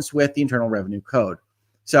accordance with the Internal Revenue Code.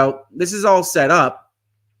 So this is all set up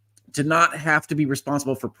to not have to be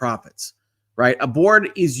responsible for profits, right? A board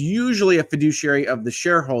is usually a fiduciary of the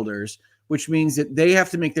shareholders, which means that they have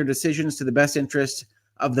to make their decisions to the best interest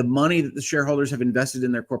of the money that the shareholders have invested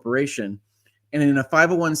in their corporation. And in a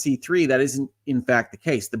 501c3, that isn't in fact the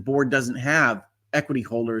case. The board doesn't have equity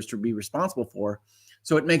holders to be responsible for.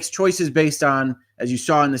 So it makes choices based on, as you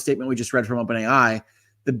saw in the statement we just read from OpenAI,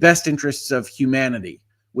 the best interests of humanity,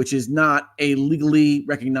 which is not a legally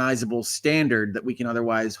recognizable standard that we can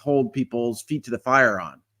otherwise hold people's feet to the fire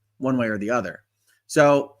on, one way or the other.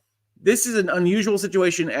 So this is an unusual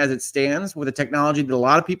situation as it stands, with a technology that a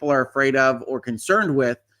lot of people are afraid of or concerned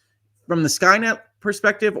with from the Skynet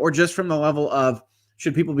perspective, or just from the level of,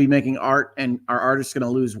 should people be making art and are artists going to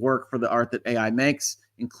lose work for the art that AI makes,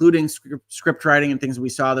 including script writing and things we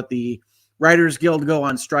saw that the Writers Guild go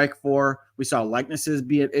on strike for. We saw likenesses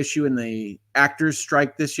be at issue in the actors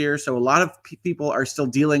strike this year. So a lot of people are still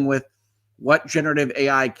dealing with what generative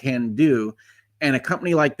AI can do. And a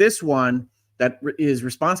company like this one that is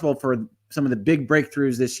responsible for some of the big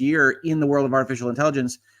breakthroughs this year in the world of artificial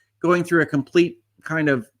intelligence, going through a complete kind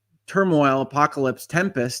of turmoil, apocalypse,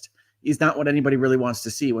 tempest, is not what anybody really wants to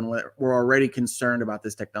see when we're already concerned about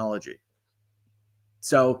this technology.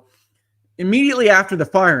 So immediately after the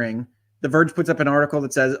firing, The Verge puts up an article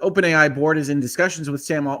that says OpenAI board is in discussions with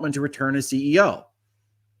Sam Altman to return as CEO.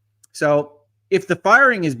 So if the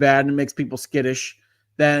firing is bad and makes people skittish,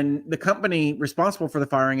 then the company responsible for the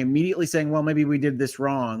firing immediately saying, well, maybe we did this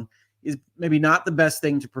wrong, is maybe not the best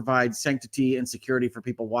thing to provide sanctity and security for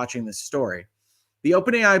people watching this story. The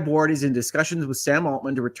OpenAI board is in discussions with Sam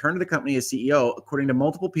Altman to return to the company as CEO, according to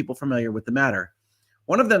multiple people familiar with the matter.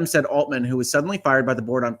 One of them said Altman, who was suddenly fired by the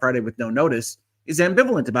board on Friday with no notice, is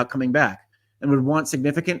ambivalent about coming back and would want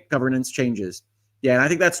significant governance changes. Yeah, and I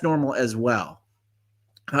think that's normal as well.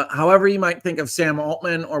 However you might think of Sam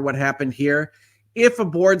Altman or what happened here, if a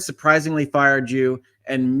board surprisingly fired you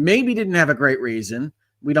and maybe didn't have a great reason,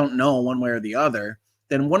 we don't know one way or the other,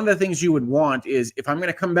 then one of the things you would want is, if I'm going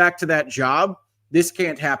to come back to that job, this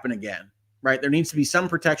can't happen again, right? There needs to be some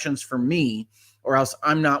protections for me, or else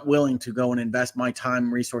I'm not willing to go and invest my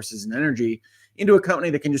time, resources, and energy into a company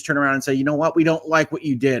that can just turn around and say, you know what, we don't like what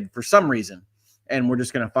you did for some reason, and we're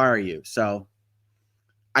just going to fire you. So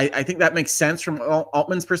I think that makes sense from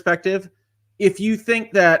Altman's perspective. If you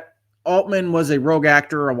think that Altman was a rogue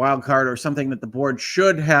actor or a wild card or something that the board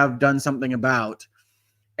should have done something about,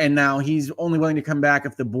 and now he's only willing to come back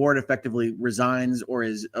if the board effectively resigns or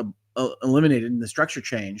is eliminated and the structure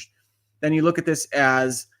changed, then you look at this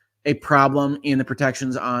as a problem in the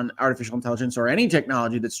protections on artificial intelligence or any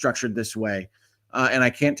technology that's structured this way. And I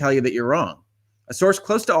can't tell you that you're wrong. A source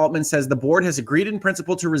close to Altman says the board has agreed in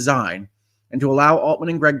principle to resign and to allow Altman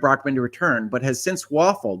and Greg Brockman to return, but has since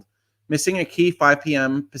waffled, missing a key 5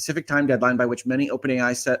 p.m. Pacific time deadline by which many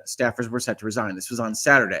OpenAI staffers were set to resign. This was on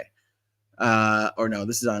Saturday.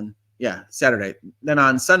 Saturday. Then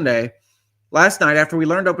on Sunday, last night, after we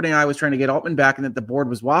learned OpenAI was trying to get Altman back and that the board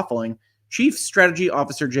was waffling, Chief Strategy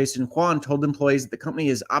Officer Jason Kwan told employees that the company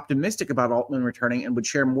is optimistic about Altman returning and would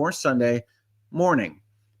share more Sunday morning.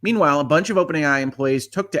 Meanwhile, a bunch of OpenAI employees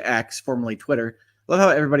took to X, formerly Twitter — love how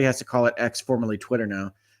everybody has to call it X, formerly Twitter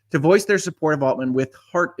now — to voice their support of Altman with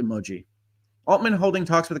heart emoji. Altman, holding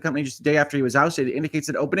talks with the company just a day after he was ousted, indicates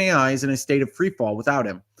that OpenAI is in a state of free fall without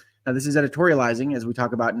him. Now, this is editorializing, as we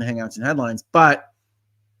talk about in Hangouts and Headlines, but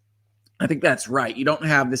I think that's right. You don't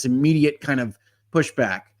have this immediate kind of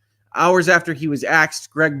pushback. Hours after he was axed,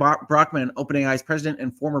 Greg Brockman, OpenAI's president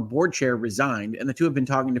and former board chair, resigned, and the two have been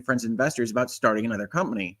talking to friends and investors about starting another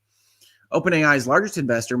company. OpenAI's largest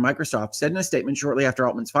investor, Microsoft, said in a statement shortly after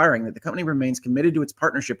Altman's firing that the company remains committed to its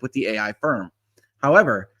partnership with the AI firm.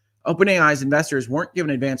 However, OpenAI's investors weren't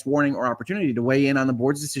given advance warning or opportunity to weigh in on the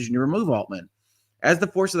board's decision to remove Altman. As the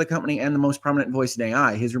force of the company and the most prominent voice in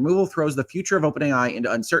AI, his removal throws the future of OpenAI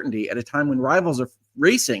into uncertainty at a time when rivals are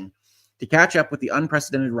racing to catch up with the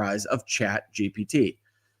unprecedented rise of ChatGPT.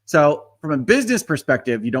 So from a business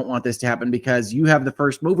perspective, you don't want this to happen because you have the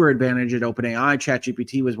first mover advantage at OpenAI.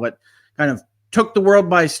 ChatGPT was what kind of took the world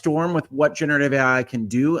by storm with what generative AI can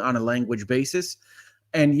do on a language basis.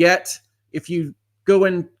 And yet, if you go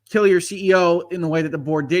and kill your CEO in the way that the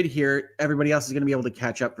board did here, everybody else is going to be able to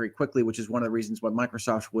catch up very quickly, which is one of the reasons why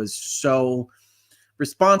Microsoft was so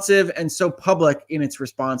responsive and so public in its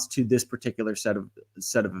response to this particular set of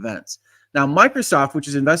events. Now, Microsoft, which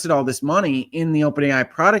has invested all this money in the OpenAI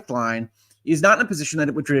product line, is not in a position that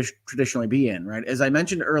it would traditionally be in, right? As I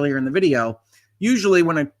mentioned earlier in the video, usually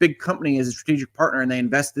when a big company is a strategic partner and they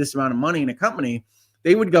invest this amount of money in a company,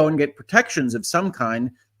 they would go and get protections of some kind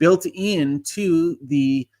built into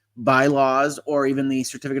the bylaws or even the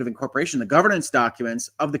certificate of incorporation, the governance documents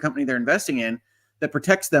of the company they're investing in, that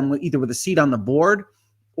protects them either with a seat on the board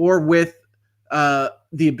or with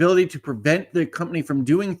the ability to prevent the company from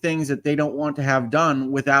doing things that they don't want to have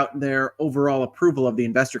done without their overall approval of the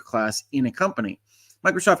investor class in a company.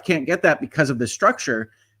 Microsoft can't get that because of the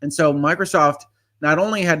structure. And so Microsoft not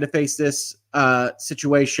only had to face this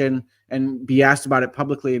situation and be asked about it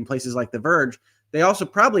publicly in places like The Verge, they also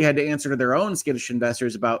probably had to answer to their own skittish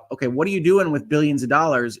investors about, okay, what are you doing with billions of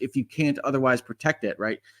dollars if you can't otherwise protect it,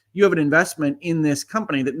 right? You have an investment in this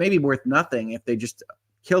company that may be worth nothing if they just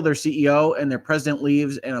kill their CEO and their president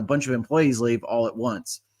leaves and a bunch of employees leave all at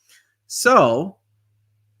once. So,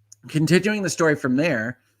 continuing the story from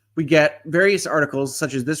there, we get various articles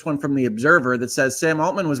such as this one from The Observer that says Sam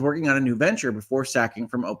Altman was working on a new venture before sacking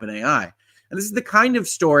from OpenAI. And this is the kind of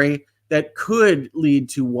story that could lead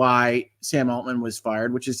to why Sam Altman was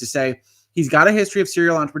fired, which is to say he's got a history of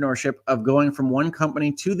serial entrepreneurship, of going from one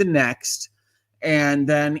company to the next. And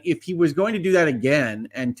then if he was going to do that again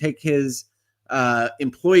and take his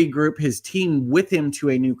employee group, his team with him to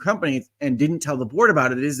a new company and didn't tell the board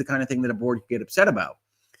about it, it is the kind of thing that a board could get upset about.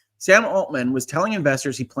 Sam Altman was telling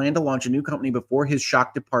investors he planned to launch a new company before his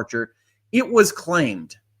shock departure. It was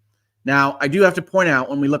claimed. Now, I do have to point out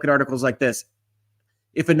when we look at articles like this,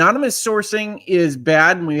 if anonymous sourcing is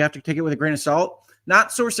bad and we have to take it with a grain of salt, not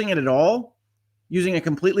sourcing it at all, using a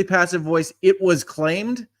completely passive voice, it was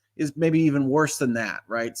claimed, is maybe even worse than that,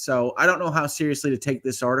 right? So I don't know how seriously to take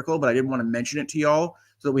this article, but I did want to mention it to y'all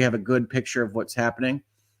so that we have a good picture of what's happening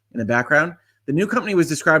in the background. The new company was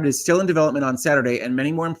described as still in development on Saturday, and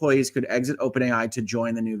many more employees could exit OpenAI to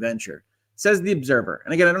join the new venture, says The Observer.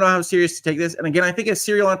 And again, I don't know how serious to take this. And again, I think a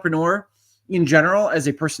serial entrepreneur in general, as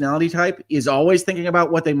a personality type, is always thinking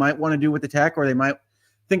about what they might want to do with the tech, or they might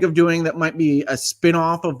think of doing that might be a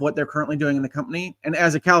spin-off of what they're currently doing in the company. And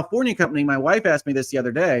as a California company, my wife asked me this the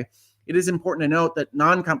other day, it is important to note that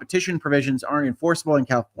non-competition provisions aren't enforceable in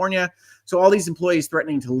California. So all these employees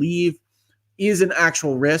threatening to leave is an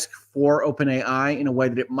actual risk for OpenAI in a way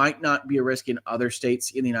that it might not be a risk in other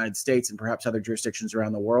states in the United States and perhaps other jurisdictions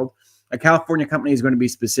around the world. A California company is going to be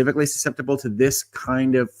specifically susceptible to this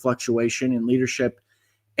kind of fluctuation in leadership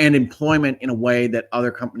and employment in a way that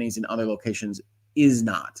other companies in other locations is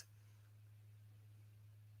not.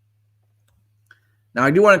 Now,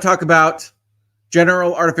 I do want to talk about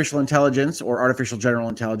general artificial intelligence, or artificial general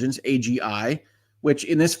intelligence, AGI, which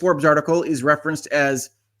in this Forbes article is referenced as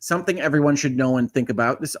something everyone should know and think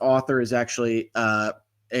about. This author is actually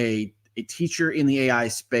a teacher in the AI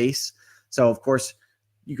space. So, of course,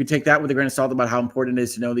 you could take that with a grain of salt about how important it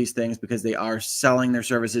is to know these things because they are selling their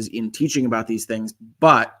services in teaching about these things.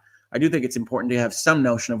 But I do think it's important to have some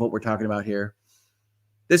notion of what we're talking about here.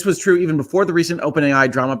 This was true even before the recent OpenAI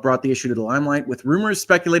drama brought the issue to the limelight, with rumors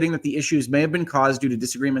speculating that the issues may have been caused due to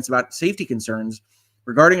disagreements about safety concerns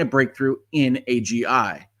regarding a breakthrough in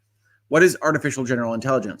AGI. What is artificial general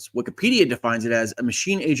intelligence? Wikipedia defines it as a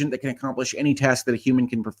machine agent that can accomplish any task that a human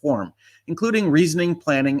can perform, including reasoning,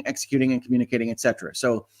 planning, executing, and communicating, etc.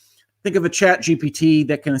 So think of a ChatGPT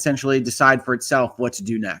that can essentially decide for itself what to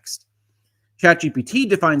do next. ChatGPT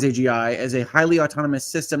defines AGI as a highly autonomous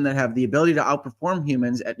system that have the ability to outperform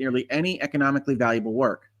humans at nearly any economically valuable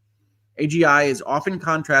work. AGI is often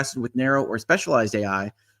contrasted with narrow or specialized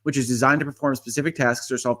AI, which is designed to perform specific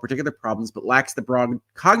tasks or solve particular problems, but lacks the broad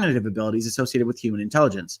cognitive abilities associated with human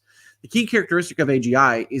intelligence. The key characteristic of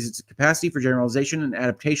AGI is its capacity for generalization and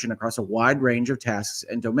adaptation across a wide range of tasks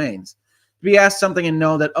and domains. To be asked something and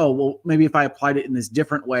know that, oh, well, maybe if I applied it in this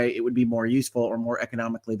different way, it would be more useful or more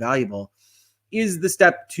economically valuable, is the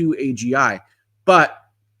step to AGI. But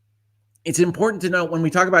it's important to note when we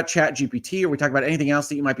talk about ChatGPT or we talk about anything else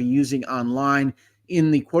that you might be using online in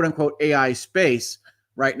the quote-unquote AI space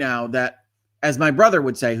right now, that, as my brother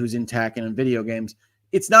would say, who's in tech and in video games,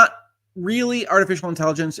 it's not really artificial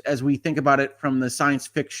intelligence as we think about it from the science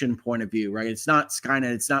fiction point of view, right? It's not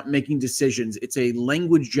Skynet. It's not making decisions. It's a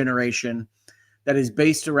language generation that is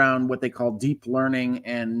based around what they call deep learning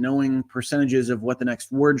and knowing percentages of what the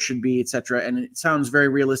next word should be, et cetera. And it sounds very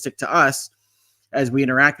realistic to us as we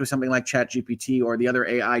interact with something like ChatGPT or the other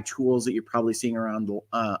AI tools that you're probably seeing around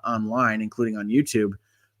online, including on YouTube.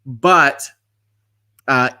 But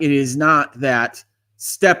it is not that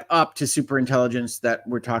step up to superintelligence that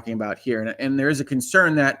we're talking about here. And there is a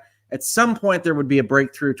concern that at some point there would be a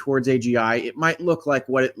breakthrough towards AGI. It might look like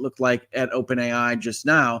what it looked like at OpenAI just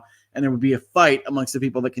now, and there would be a fight amongst the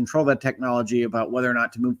people that control that technology about whether or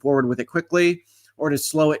not to move forward with it quickly or to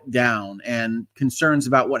slow it down, and concerns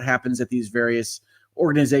about what happens at these various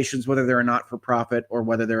organizations, whether they're a not-for-profit or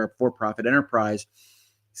whether they're a for-profit enterprise,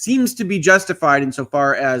 seems to be justified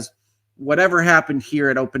insofar as whatever happened here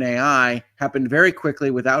at OpenAI happened very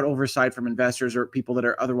quickly without oversight from investors or people that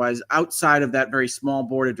are otherwise outside of that very small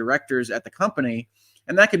board of directors at the company.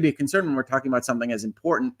 And that could be a concern when we're talking about something as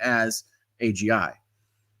important as AGI.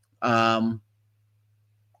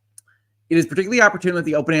 It is particularly opportune that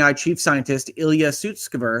the OpenAI chief scientist, Ilya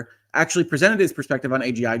Sutskever, actually presented his perspective on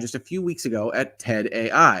AGI just a few weeks ago at TED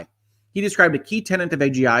AI. He described a key tenet of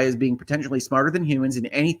AGI as being potentially smarter than humans in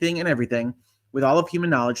anything and everything, with all of human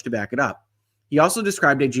knowledge to back it up. He also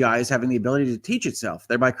described AGI as having the ability to teach itself,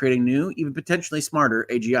 thereby creating new, even potentially smarter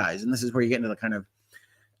AGIs. And this is where you get into the kind of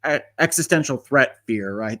existential threat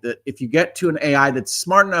fear, right? That if you get to an AI that's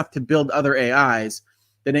smart enough to build other AIs,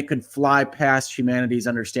 then it could fly past humanity's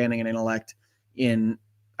understanding and intellect in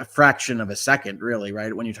a fraction of a second, really,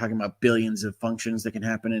 right? When you're talking about billions of functions that can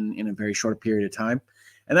happen in a very short period of time.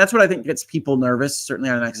 And that's what I think gets people nervous, certainly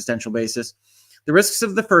on an existential basis. The risks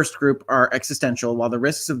of the first group are existential, while the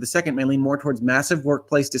risks of the second may lean more towards massive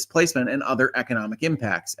workplace displacement and other economic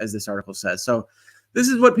impacts, as this article says. So this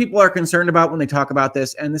is what people are concerned about when they talk about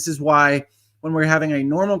this. And this is why when we're having a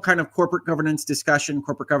normal kind of corporate governance discussion,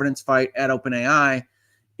 corporate governance fight at OpenAI,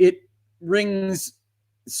 it rings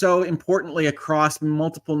so importantly across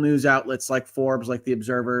multiple news outlets like Forbes, like The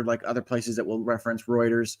Observer, like other places that will reference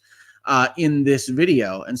Reuters in this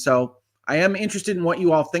video. And so I am interested in what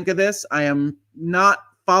you all think of this. I am not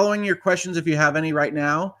following your questions if you have any right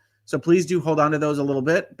now, so please do hold on to those a little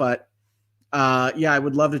bit. But yeah, I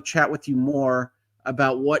would love to chat with you more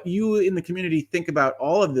about what you in the community think about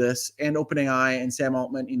all of this and OpenAI and Sam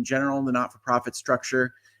Altman in general, the not-for-profit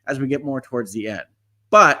structure, as we get more towards the end.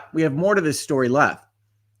 But we have more to this story left.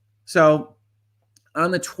 So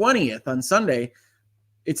on the 20th, on Sunday,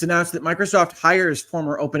 it's announced that Microsoft hires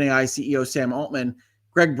former OpenAI CEO Sam Altman.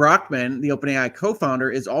 Greg Brockman, the OpenAI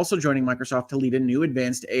co-founder, is also joining Microsoft to lead a new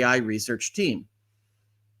advanced AI research team.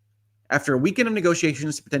 After a weekend of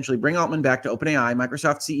negotiations to potentially bring Altman back to OpenAI,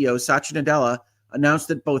 Microsoft CEO Satya Nadella announced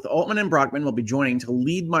that both Altman and Brockman will be joining to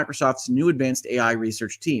lead Microsoft's new advanced AI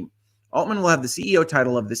research team. Altman will have the CEO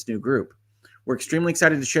title of this new group. We're extremely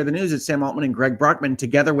excited to share the news that Sam Altman and Greg Brockman,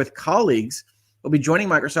 together with colleagues, will be joining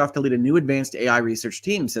Microsoft to lead a new advanced AI research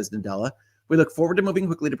team, says Nadella. We look forward to moving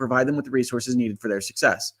quickly to provide them with the resources needed for their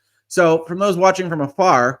success. So from those watching from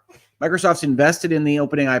afar, Microsoft's invested in the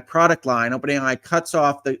OpenAI product line. OpenAI cuts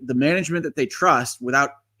off the management that they trust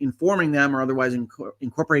without informing them or otherwise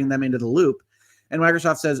incorporating them into the loop. And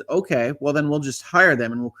Microsoft says, okay, well, then we'll just hire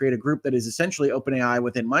them and we'll create a group that is essentially OpenAI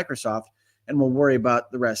within Microsoft, and we'll worry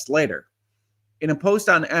about the rest later. In a post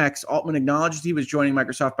on X, Altman acknowledged he was joining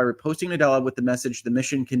Microsoft by reposting Nadella with the message, "The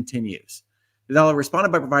mission continues." Nadella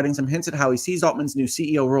responded by providing some hints at how he sees Altman's new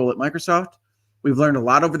CEO role at Microsoft. We've learned a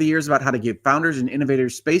lot over the years about how to give founders and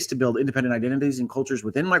innovators space to build independent identities and cultures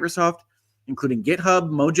within Microsoft, including GitHub,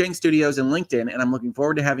 Mojang Studios, and LinkedIn, and I'm looking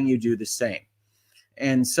forward to having you do the same.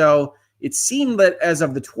 And so it seemed that as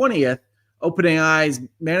of the 20th, OpenAI's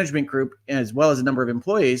management group, as well as a number of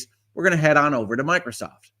employees, were going to head on over to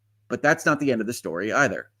Microsoft. But that's not the end of the story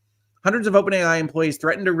either. Hundreds of OpenAI employees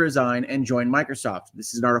threatened to resign and join Microsoft.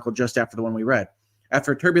 This is an article just after the one we read.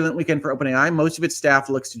 After a turbulent weekend for OpenAI, most of its staff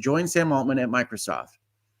looks to join Sam Altman at Microsoft.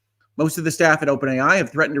 Most of the staff at OpenAI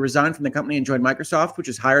have threatened to resign from the company and join Microsoft, which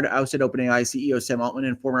has hired ousted OpenAI CEO Sam Altman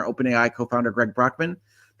and former OpenAI co-founder Greg Brockman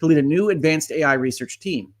to lead a new advanced AI research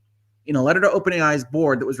team. In a letter to OpenAI's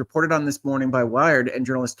board that was reported on this morning by Wired and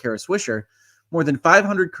journalist Kara Swisher, more than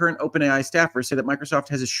 500 current OpenAI staffers say that Microsoft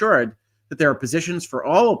has assured that there are positions for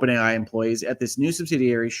all OpenAI employees at this new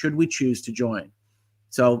subsidiary should we choose to join.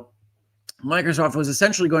 So Microsoft was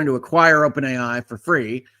essentially going to acquire OpenAI for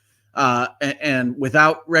free and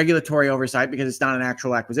without regulatory oversight, because it's not an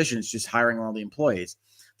actual acquisition. It's just hiring all the employees.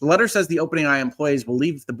 The letter says the OpenAI employees will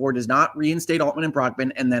leave if the board does not reinstate Altman and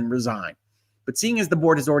Brockman and then resign. But seeing as the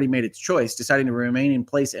board has already made its choice, deciding to remain in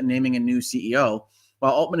place and naming a new CEO,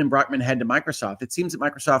 while Altman and Brockman head to Microsoft, it seems that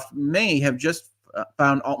Microsoft may have just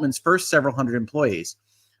found Altman's first several hundred employees.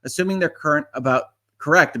 assuming they're correct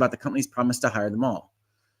about the company's promise to hire them all.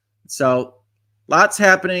 So lots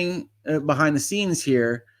happening behind the scenes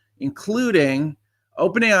here, including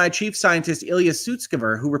OpenAI chief scientist Ilya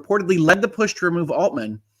Sutskever, who reportedly led the push to remove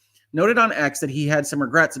Altman, noted on X that he had some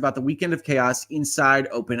regrets about the weekend of chaos inside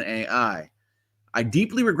OpenAI. I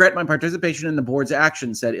deeply regret my participation in the board's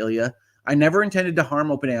actions, said Ilya. I never intended to harm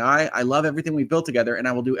OpenAI. I love everything we built together, and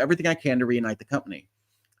I will do everything I can to reunite the company.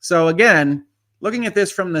 So again, looking at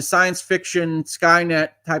this from the science fiction Skynet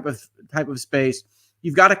type of space,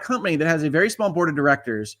 you've got a company that has a very small board of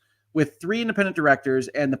directors with 3 independent directors,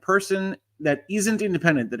 and the person that isn't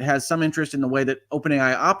independent, that has some interest in the way that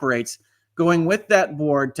OpenAI operates, going with that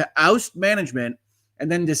board to oust management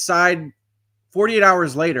and then decide 48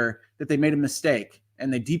 hours later that they made a mistake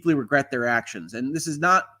and they deeply regret their actions. And this is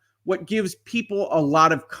not what gives people a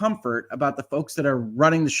lot of comfort about the folks that are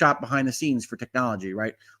running the shop behind the scenes for technology,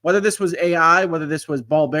 right? Whether this was AI, whether this was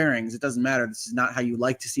ball bearings, it doesn't matter. This is not how you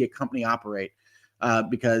like to see a company operate,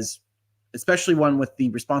 because especially one with the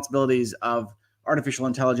responsibilities of artificial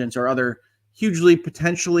intelligence or other hugely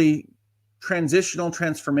potentially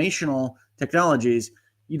transformational technologies,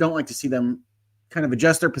 you don't like to see them kind of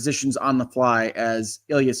adjust their positions on the fly, as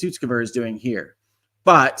Ilya Sutskever is doing here.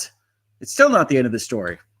 But it's still not the end of the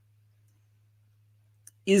story.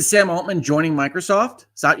 Is Sam Altman joining Microsoft?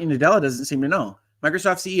 Satya Nadella doesn't seem to know.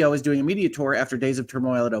 Microsoft CEO is doing a media tour after days of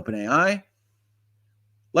turmoil at OpenAI.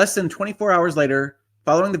 Less than 24 hours later,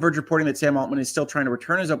 following The Verge reporting that Sam Altman is still trying to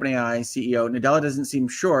return as OpenAI CEO, Nadella doesn't seem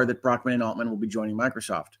sure that Brockman and Altman will be joining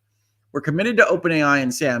Microsoft. We're committed to OpenAI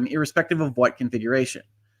and Sam, irrespective of what configuration,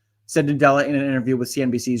 said Nadella in an interview with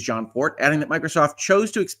CNBC's John Fort, adding that Microsoft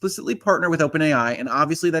chose to explicitly partner with OpenAI, and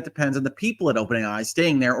obviously that depends on the people at OpenAI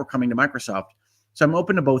staying there or coming to Microsoft. So I'm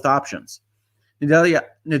open to both options.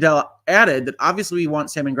 Nadella added that obviously we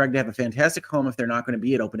want Sam and Greg to have a fantastic home if they're not going to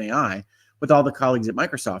be at OpenAI with all the colleagues at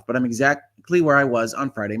Microsoft, but I'm exactly where I was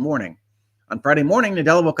on Friday morning. On Friday morning,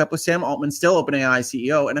 Nadella woke up with Sam Altman, still OpenAI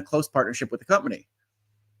CEO, and a close partnership with the company.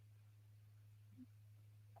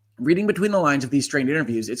 Reading between the lines of these strained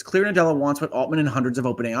interviews, it's clear Nadella wants what Altman and hundreds of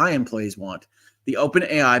OpenAI employees want: the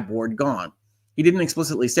OpenAI board gone. He didn't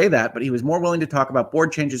explicitly say that, but he was more willing to talk about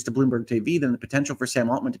board changes to Bloomberg TV than the potential for Sam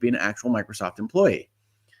Altman to be an actual Microsoft employee.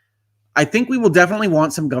 I think we will definitely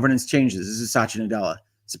want some governance changes. This is Satya Nadella.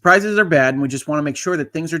 Surprises are bad, and we just want to make sure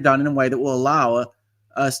that things are done in a way that will allow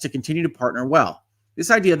us to continue to partner well. This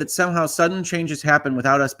idea that somehow sudden changes happen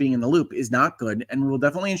without us being in the loop is not good, and we will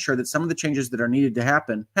definitely ensure that some of the changes that are needed to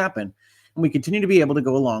happen, and we continue to be able to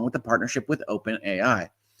go along with the partnership with OpenAI.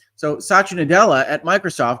 So Satya Nadella at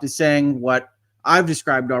Microsoft is saying what I've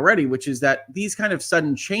described already, which is that these kind of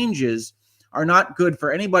sudden changes are not good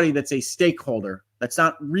for anybody that's a stakeholder, that's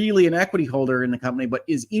not really an equity holder in the company, but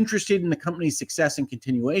is interested in the company's success and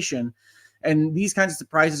continuation. And these kinds of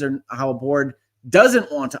surprises are how a board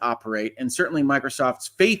doesn't want to operate. And certainly Microsoft's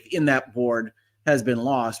faith in that board has been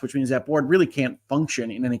lost, which means that board really can't function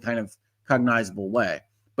in any kind of cognizable way.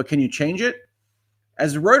 But can you change it?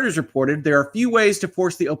 As Reuters reported, there are a few ways to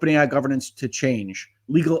force the OpenAI governance to change,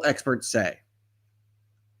 legal experts say.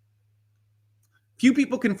 Few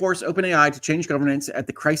people can force OpenAI to change governance at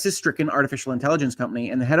the crisis-stricken artificial intelligence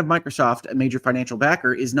company, and the head of Microsoft, a major financial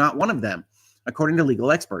backer, is not one of them, according to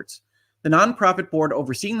legal experts. The nonprofit board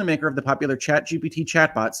overseeing the maker of the popular ChatGPT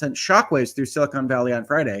chatbot sent shockwaves through Silicon Valley on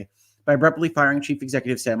Friday by abruptly firing chief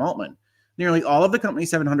executive Sam Altman. Nearly all of the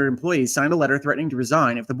company's 700 employees signed a letter threatening to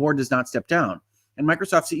resign if the board does not step down, and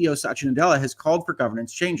Microsoft CEO Satya Nadella has called for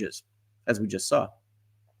governance changes, as we just saw.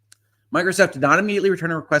 Microsoft did not immediately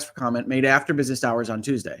return a request for comment made after business hours on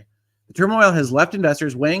Tuesday. The turmoil has left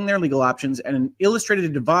investors weighing their legal options and illustrated a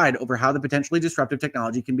divide over how the potentially disruptive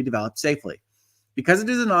technology can be developed safely. Because it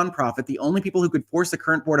is a nonprofit, the only people who could force the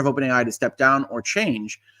current board of OpenAI to step down or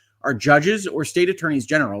change are judges or state attorneys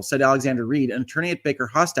general, said Alexander Reed, an attorney at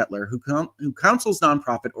Baker Hostetler, who counsels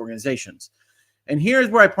nonprofit organizations. And here's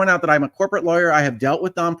where I point out that I'm a corporate lawyer. I have dealt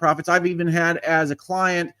with nonprofits. I've even had as a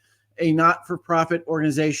client a not-for-profit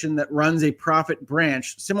organization that runs a profit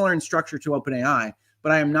branch, similar in structure to OpenAI,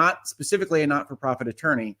 but I am not specifically a not-for-profit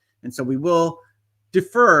attorney. And so we will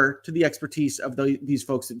defer to the expertise of these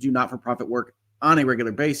folks that do not-for-profit work on a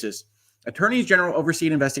regular basis. Attorneys general oversee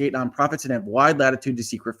and investigate nonprofits and have wide latitude to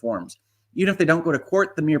seek reforms. Even if they don't go to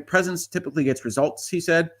court, the mere presence typically gets results, he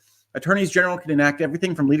said. Attorneys general can enact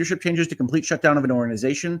everything from leadership changes to complete shutdown of an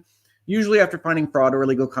organization, usually after finding fraud or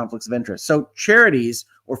illegal conflicts of interest. So charities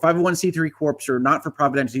or 501c3 corps or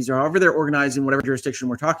not-for-profit entities, or however they're organized in whatever jurisdiction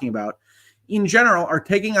we're talking about, in general are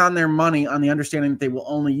taking on their money on the understanding that they will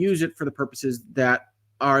only use it for the purposes that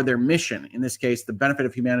are their mission. In this case, the benefit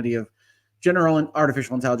of humanity, of general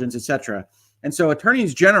artificial intelligence, etc. And so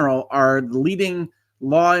attorneys general are the leading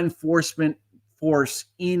law enforcement force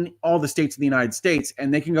in all the states of the United States,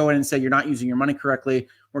 and they can go in and say, you're not using your money correctly.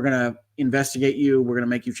 We're going to investigate you. We're going to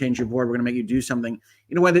make you change your board. We're going to make you do something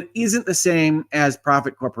in a way that isn't the same as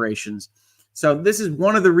profit corporations. So this is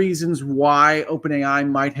one of the reasons why OpenAI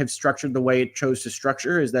might have structured the way it chose to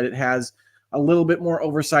structure, is that it has a little bit more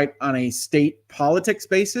oversight on a state politics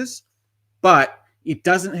basis, but it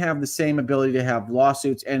doesn't have the same ability to have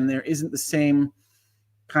lawsuits, and there isn't the same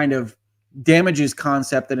kind of damages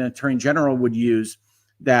concept that an attorney general would use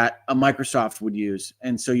that a Microsoft would use.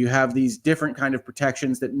 And so you have these different kind of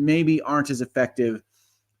protections that maybe aren't as effective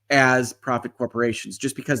as profit corporations,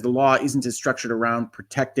 just because the law isn't as structured around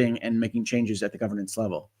protecting and making changes at the governance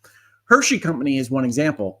level. Hershey Company is one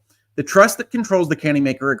example. The trust that controls the candy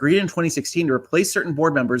maker agreed in 2016 to replace certain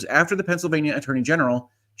board members after the Pennsylvania Attorney General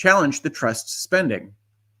challenged the trust's spending.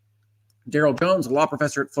 Daryl Jones, a law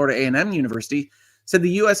professor at Florida A&M University, said the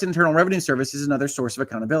U.S. Internal Revenue Service is another source of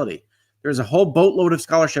accountability. There is a whole boatload of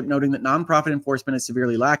scholarship noting that nonprofit enforcement is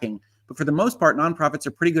severely lacking, but for the most part, nonprofits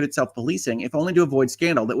are pretty good at self-policing, if only to avoid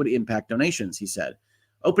scandal that would impact donations, he said.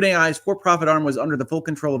 OpenAI's for-profit arm was under the full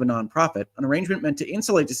control of a nonprofit, an arrangement meant to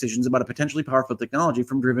insulate decisions about a potentially powerful technology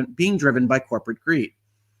from being driven by corporate greed.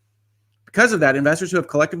 Because of that, investors who have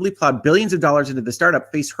collectively plowed billions of dollars into the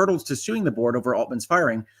startup face hurdles to suing the board over Altman's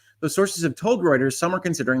firing, though sources have told Reuters some are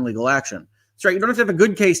considering legal action. That's right, you don't have to have a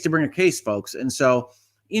good case to bring a case, folks. And so,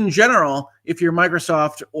 in general, if you're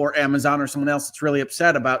Microsoft or Amazon or someone else that's really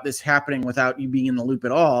upset about this happening without you being in the loop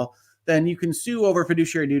at all, then you can sue over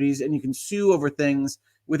fiduciary duties and you can sue over things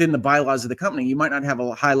within the bylaws of the company. You might not have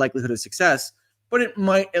a high likelihood of success, but it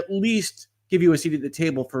might at least give you a seat at the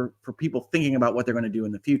table for people thinking about what they're going to do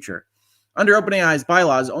in the future. Under OpenAI's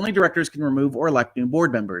bylaws, only directors can remove or elect new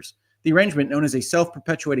board members. The arrangement, known as a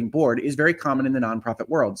self-perpetuating board, is very common in the nonprofit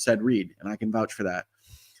world, said Reed, and I can vouch for that.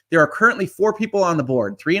 There are currently 4 people on the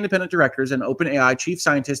board, 3 independent directors and OpenAI chief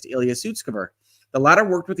scientist Ilya Sutskever. The latter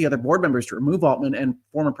worked with the other board members to remove Altman and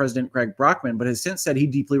former president Greg Brockman, but has since said he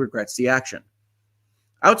deeply regrets the action.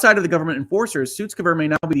 Outside of the government enforcers, Sutskever may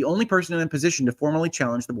now be the only person in a position to formally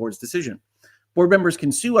challenge the board's decision. Board members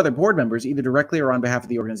can sue other board members, either directly or on behalf of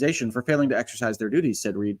the organization, for failing to exercise their duties,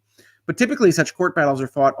 said Reed. But typically, such court battles are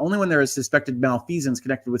fought only when there is suspected malfeasance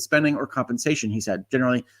connected with spending or compensation, he said.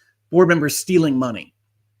 Generally, board members stealing money.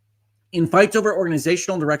 In fights over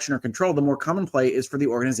organizational direction or control, the more common play is for the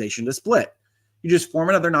organization to split. You just form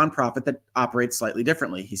another nonprofit that operates slightly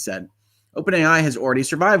differently, he said. OpenAI has already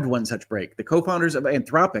survived one such break. The co-founders of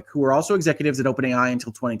Anthropic, who were also executives at OpenAI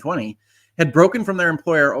until 2020, had broken from their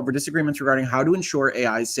employer over disagreements regarding how to ensure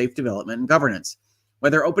AI's safe development and governance.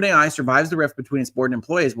 Whether OpenAI survives the rift between its board and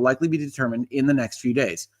employees will likely be determined in the next few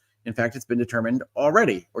days. In fact, it's been determined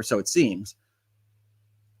already, or so it seems.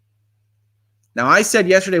 Now, I said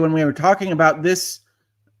yesterday when we were talking about this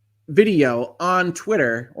video on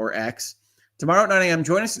Twitter, or X, tomorrow at 9 a.m.,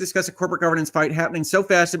 join us to discuss a corporate governance fight happening so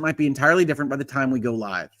fast it might be entirely different by the time we go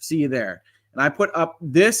live. See you there. And I put up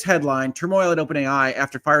this headline, Turmoil at OpenAI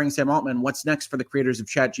after firing Sam Altman, what's next for the creators of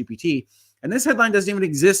ChatGPT? And this headline doesn't even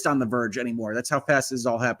exist on The Verge anymore. That's how fast this is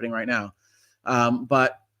all happening right now.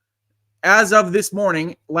 But as of this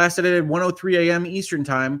morning, last edited at 1:03 a.m. Eastern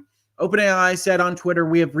time, OpenAI said on Twitter,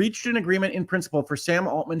 we have reached an agreement in principle for Sam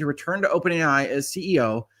Altman to return to OpenAI as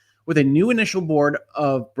CEO with a new initial board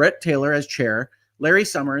of Brett Taylor as chair, Larry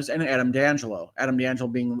Summers, and Adam D'Angelo. Adam D'Angelo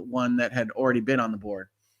being the one that had already been on the board.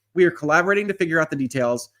 We are collaborating to figure out the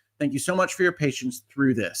details. Thank you so much for your patience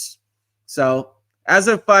through this. So as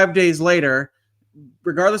of 5 days later,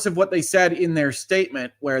 regardless of what they said in their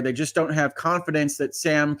statement, where they just don't have confidence that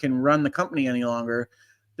Sam can run the company any longer,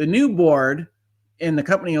 the new board in the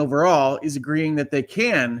company overall is agreeing that they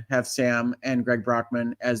can have Sam and Greg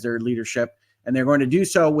Brockman as their leadership, and they're going to do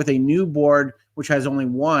so with a new board which has only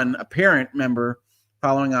one apparent member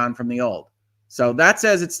following on from the old. So that's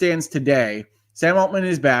as it stands today. Sam Altman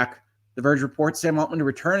is back. The Verge reports Sam Altman to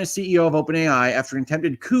return as CEO of OpenAI after an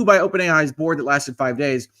attempted coup by OpenAI's board that lasted 5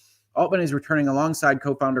 days. Altman is returning alongside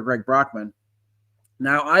co-founder Greg Brockman.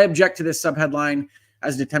 Now, I object to this subheadline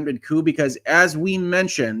as an attempted coup because, as we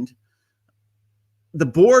mentioned, the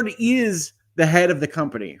board is the head of the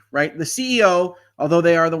company, right? The CEO, although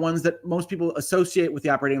they are the ones that most people associate with the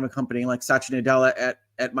operating of a company, like Satya Nadella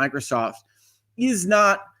at Microsoft, is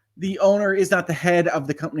not the owner, is not the head of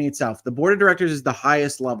the company itself. The board of directors is the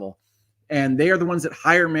highest level, and they are the ones that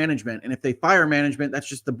hire management. And if they fire management, that's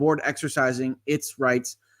just the board exercising its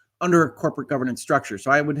rights under a corporate governance structure.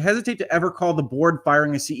 So I would hesitate to ever call the board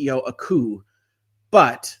firing a CEO a coup,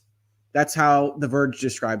 but that's how The Verge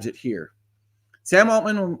describes it here. Sam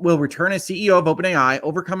Altman will return as CEO of OpenAI,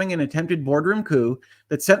 overcoming an attempted boardroom coup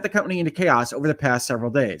that sent the company into chaos over the past several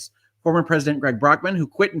days. Former President Greg Brockman, who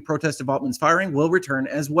quit in protest of Altman's firing, will return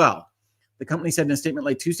as well. The company said in a statement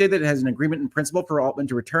late Tuesday that it has an agreement in principle for Altman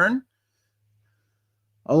to return,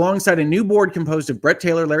 alongside a new board composed of Brett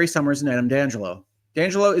Taylor, Larry Summers, and Adam D'Angelo.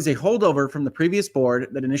 D'Angelo is a holdover from the previous board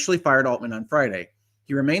that initially fired Altman on Friday.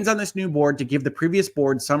 He remains on this new board to give the previous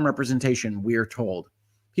board some representation, we're told.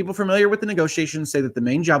 People familiar with the negotiations say that the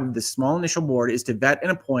main job of this small initial board is to vet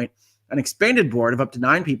and appoint an expanded board of up to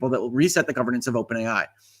 9 people that will reset the governance of OpenAI.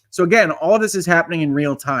 So again, all of this is happening in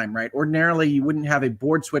real time, right? Ordinarily, you wouldn't have a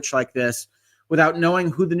board switch like this without knowing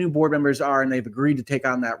who the new board members are and they've agreed to take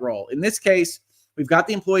on that role. In this case, we've got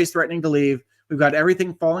the employees threatening to leave. We've got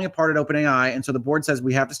everything falling apart at OpenAI. And so the board says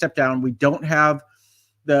we have to step down. We don't have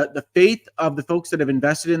the faith of the folks that have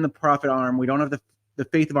invested in the profit arm. We don't have the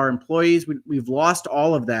faith of our employees. We've lost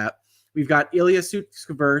all of that. We've got Ilya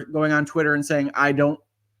Sutskever going on Twitter and saying, I don't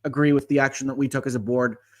agree with the action that we took as a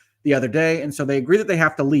board the other day. And so they agree that they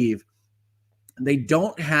have to leave. They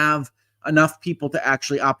don't have enough people to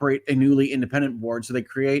actually operate a newly independent board. So they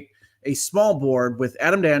create a small board with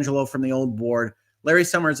Adam D'Angelo from the old board, Larry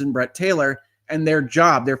Summers and Brett Taylor. And their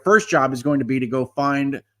first job is going to be to go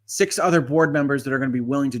find 6 other board members that are going to be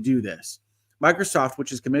willing to do this. Microsoft,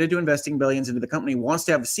 which is committed to investing billions into the company, wants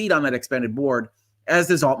to have a seat on that expanded board, as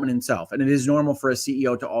does Altman himself. And it is normal for a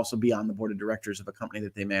CEO to also be on the board of directors of a company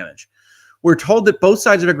that they manage. We're told that both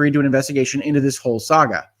sides have agreed to an investigation into this whole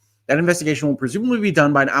saga. That investigation will presumably be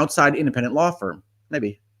done by an outside independent law firm.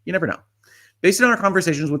 Maybe. You never know. Based on our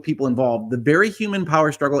conversations with people involved, the very human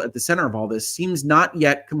power struggle at the center of all this seems not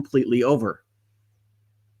yet completely over.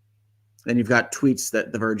 Then you've got tweets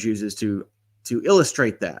that The Verge uses to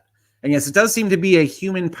illustrate that. And yes, it does seem to be a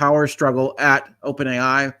human power struggle at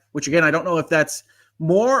OpenAI, which again, I don't know if that's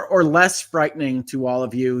more or less frightening to all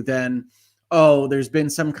of you than, oh, there's been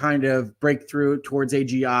some kind of breakthrough towards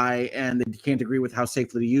AGI and they can't agree with how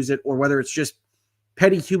safely to use it, or whether it's just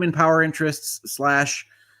petty human power interests slash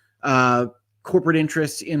corporate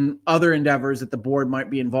interests in other endeavors that the board might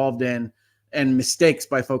be involved in and mistakes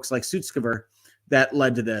by folks like Sutskever that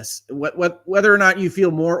led to this. Whether or not you feel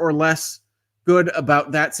more or less good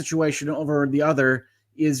about that situation over the other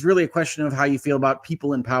is really a question of how you feel about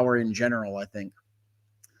people in power in general, I think.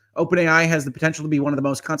 OpenAI has the potential to be one of the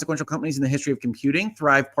most consequential companies in the history of computing,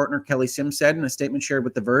 Thrive partner Kelly Sims said in a statement shared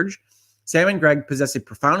with The Verge. Sam and Greg possess a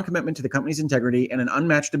profound commitment to the company's integrity and an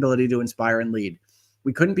unmatched ability to inspire and lead.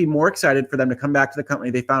 We couldn't be more excited for them to come back to the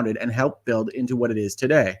company they founded and help build into what it is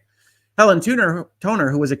today. Helen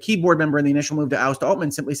Toner, who was a key board member in the initial move to oust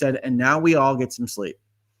Altman, simply said, and now we all get some sleep.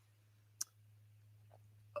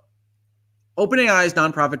 OpenAI's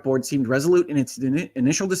nonprofit board seemed resolute in its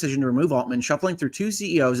initial decision to remove Altman, shuffling through 2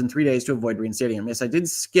 CEOs in 3 days to avoid reinstating him. Yes, I did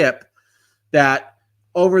skip that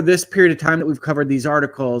over this period of time that we've covered these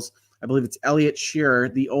articles. I believe it's Elliot Shearer,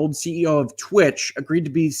 the old CEO of Twitch, agreed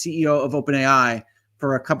to be CEO of OpenAI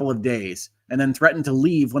for a couple of days and then threatened to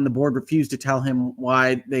leave when the board refused to tell him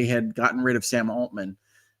why they had gotten rid of Sam Altman,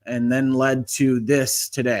 and then led to this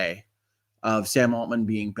today of Sam Altman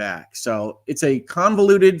being back. So it's a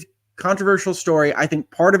convoluted, controversial story. I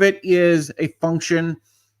think part of it is a function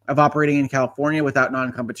of operating in California without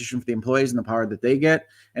non-competition for the employees and the power that they get.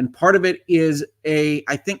 And part of it is a,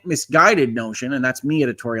 I think, misguided notion, and that's me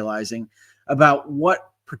editorializing, about what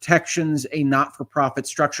protections a not-for-profit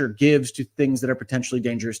structure gives to things that are potentially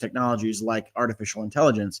dangerous technologies like artificial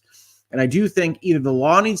intelligence. And I do think either the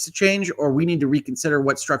law needs to change or we need to reconsider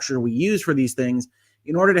what structure we use for these things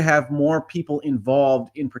in order to have more people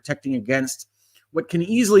involved in protecting against what can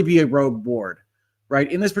easily be a rogue board, right?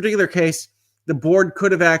 In this particular case, the board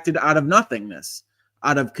could have acted out of nothingness,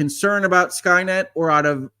 out of concern about Skynet, or out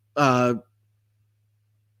of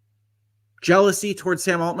jealousy towards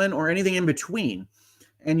Sam Altman, or anything in between.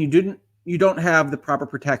 And you don't have the proper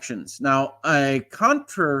protections. Now, a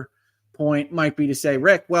counterpoint might be to say,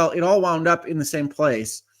 Rick, well, it all wound up in the same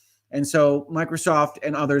place. And so Microsoft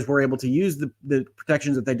and others were able to use the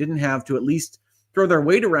protections that they didn't have to at least throw their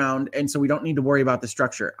weight around. And so we don't need to worry about the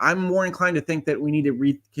structure. I'm more inclined to think that we need to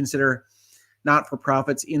reconsider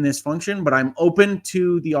not-for-profits in this function, but I'm open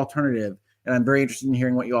to the alternative. And I'm very interested in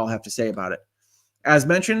hearing what you all have to say about it. As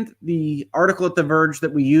mentioned, the article at The Verge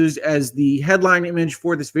that we used as the headline image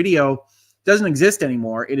for this video doesn't exist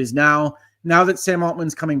anymore. It is now that Sam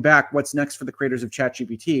Altman's coming back, what's next for the creators of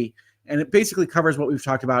ChatGPT? And it basically covers what we've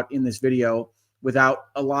talked about in this video without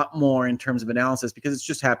a lot more in terms of analysis, because it's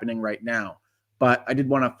just happening right now. But I did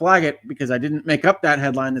want to flag it because I didn't make up that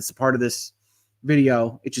headline that's a part of this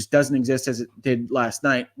video. It just doesn't exist as it did last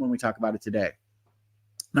night when we talk about it today.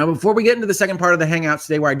 Now, before we get into the second part of the Hangouts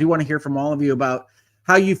today, where I do want to hear from all of you about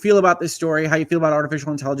how you feel about this story, how you feel about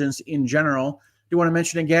artificial intelligence in general, I do want to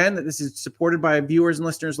mention again that this is supported by viewers and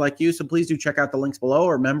listeners like you. So please do check out the links below,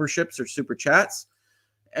 or memberships or super chats,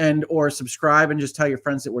 and or subscribe and just tell your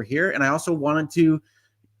friends that we're here. And I also wanted to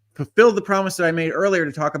fulfill the promise that I made earlier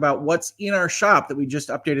to talk about what's in our shop that we just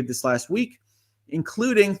updated this last week,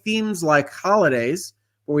 including themes like holidays,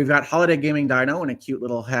 where we've got Holiday Gaming Dino in a cute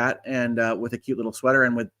little hat and with a cute little sweater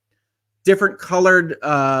and with different colored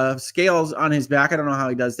scales on his back. I don't know how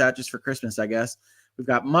he does that, just for Christmas, I guess. We've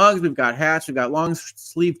got mugs, we've got hats, we've got long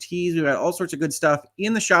sleeve tees, we've got all sorts of good stuff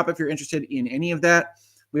in the shop if you're interested in any of that.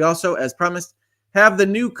 We also, as promised, have the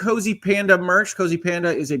new Cozy Panda merch. Cozy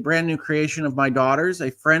Panda is a brand new creation of my daughter's, a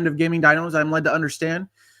friend of Gaming Dinos, I'm led to understand,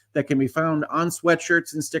 that can be found on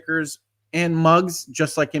sweatshirts and stickers and mugs,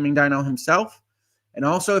 just like Gaming Dino himself. And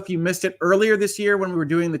also, if you missed it earlier this year when we were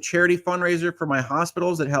doing the charity fundraiser for my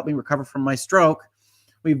hospitals that helped me recover from my stroke,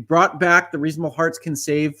 we've brought back the Reasonable Hearts Can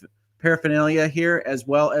Save paraphernalia here, as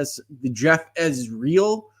well as the Jeff as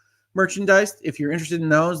Real merchandise. If you're interested in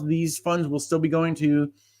those, these funds will still be going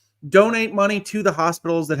to donate money to the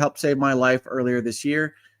hospitals that helped save my life earlier this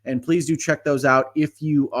year. And please do check those out if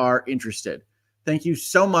you are interested. Thank you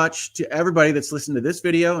so much to everybody that's listened to this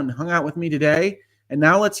video and hung out with me today. And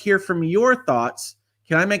now let's hear from your thoughts.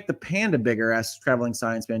 Can I make the panda bigger? Asks Traveling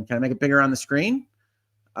Science Man. Can I make it bigger on the screen?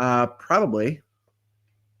 Probably.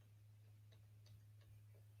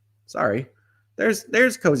 Sorry.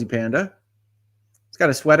 There's Cozy Panda. It's got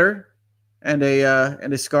a sweater and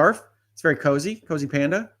a scarf. It's very cozy. Cozy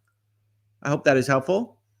Panda. I hope that is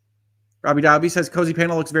helpful. Robbie Dobby says Cozy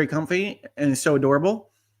Panda looks very comfy and is so adorable.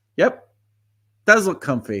 Yep. Does look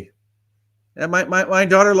comfy. Yeah, my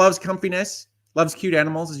daughter loves comfiness, loves cute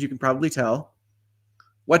animals, as you can probably tell.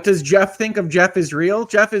 What does Jeff think of Jeff is Real?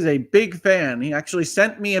 Jeff is a big fan. He actually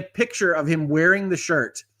sent me a picture of him wearing the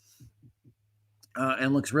shirt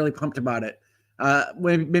and looks really pumped about it.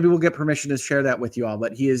 Maybe we'll get permission to share that with you all,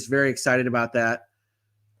 but he is very excited about that.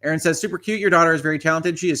 Aaron says, super cute. Your daughter is very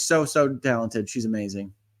talented. She is so talented. She's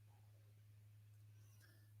amazing.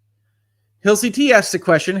 Hill CT asks a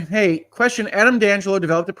question. Hey, question. Adam D'Angelo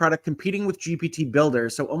developed a product competing with GPT Builder,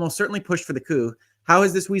 so almost certainly pushed for the coup. How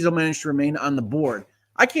has this weasel managed to remain on the board?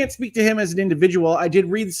 I can't speak to him as an individual. I did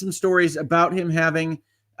read some stories about him having,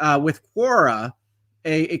 with Quora,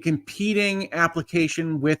 a competing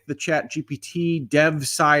application with the Chat GPT dev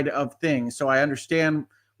side of things. So I understand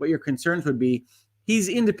what your concerns would be. He's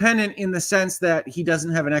independent in the sense that he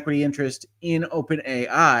doesn't have an equity interest in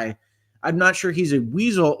OpenAI. I'm not sure he's a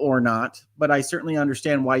weasel or not, but I certainly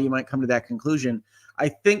understand why you might come to that conclusion. I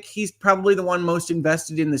think he's probably the one most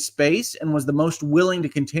invested in the space and was the most willing to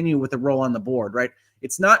continue with the role on the board, right?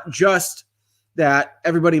 It's not just that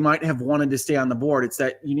everybody might have wanted to stay on the board. It's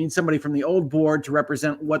that you need somebody from the old board to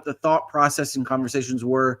represent what the thought process and conversations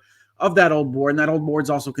were of that old board. And that old board's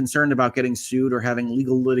also concerned about getting sued or having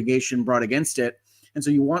legal litigation brought against it. And so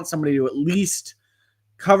you want somebody to at least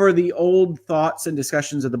cover the old thoughts and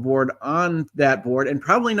discussions of the board on that board. And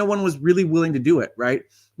probably no one was really willing to do it, right?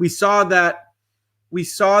 We saw that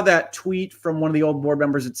tweet from one of the old board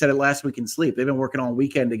members that said it last week in sleep. They've been working all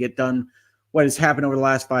weekend to get done what has happened over the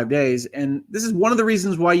last 5 days. And this is one of the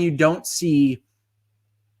reasons why you don't see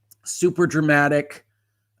super dramatic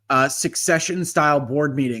succession style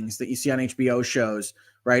board meetings that you see on HBO shows,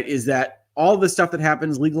 right? Is that all the stuff that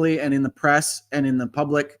happens legally and in the press and in the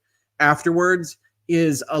public afterwards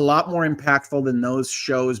is a lot more impactful than those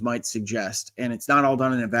shows might suggest. And it's not all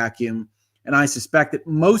done in a vacuum. And I suspect that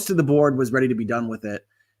most of the board was ready to be done with it.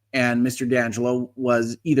 And Mr. D'Angelo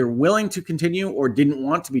was either willing to continue or didn't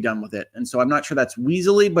want to be done with it. And so I'm not sure that's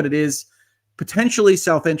weaselly, but it is potentially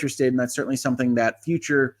self-interested. And that's certainly something that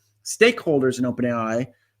future stakeholders in OpenAI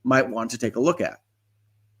might want to take a look at.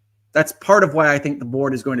 That's part of why I think the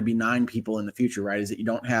board is going to be 9 people in the future, right? Is that you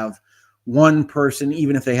don't have one person,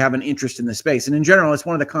 even if they have an interest in the space. And in general, it's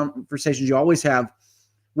one of the conversations you always have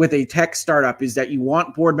with a tech startup, is that you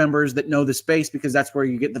want board members that know the space because that's where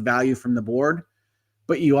you get the value from the board.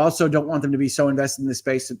 But you also don't want them to be so invested in the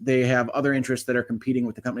space that they have other interests that are competing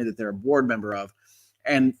with the company that they're a board member of.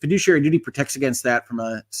 And fiduciary duty protects against that from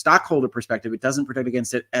a stockholder perspective. It doesn't protect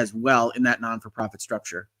against it as well in that non-for-profit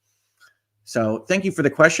structure. So thank you for the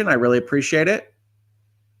question. I really appreciate it.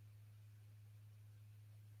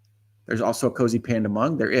 There's also a Cozy Panda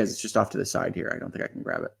mug. There is. It's just off to the side here. I don't think I can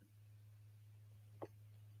grab it.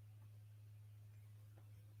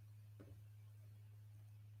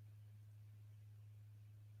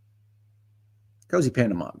 Cozy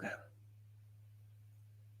Panda mug.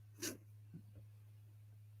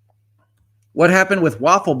 What happened with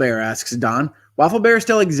Waffle Bear, asks Don. Waffle Bear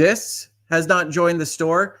still exists, has not joined the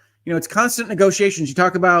store. It's constant negotiations. You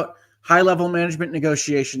talk about high-level management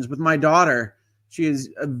negotiations with my daughter. She is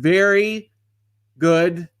a very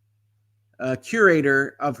good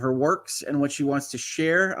curator of her works and what she wants to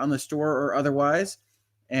share on the store or otherwise.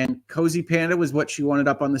 And Cozy Panda was what she wanted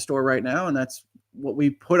up on the store right now, and that's what we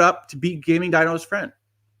put up to be Gaming Dino's friend.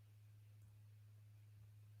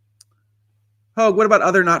 Oh, what about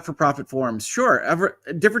other not-for-profit forms? Sure.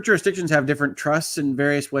 Different jurisdictions have different trusts and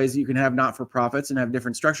various ways that you can have not-for-profits and have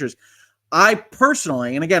different structures. I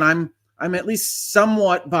personally, and again, I'm at least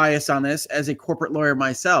somewhat biased on this as a corporate lawyer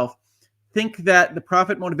myself, think that the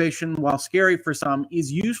profit motivation, while scary for some,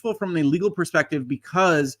 is useful from the legal perspective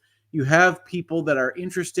because you have people that are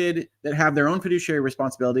interested, that have their own fiduciary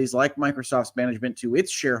responsibilities, like Microsoft's management to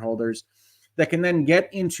its shareholders, that can then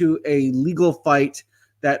get into a legal fight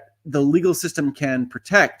that the legal system can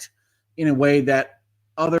protect in a way that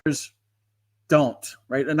others don't,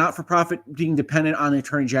 right? A not-for-profit being dependent on the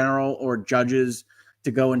attorney general or judges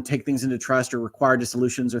to go and take things into trust or require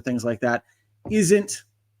dissolutions or things like that isn't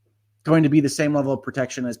going to be the same level of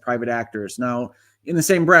protection as private actors. Now, in the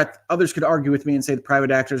same breath, others could argue with me and say the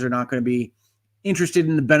private actors are not going to be interested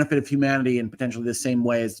in the benefit of humanity in potentially the same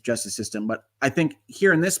way as the justice system. But I think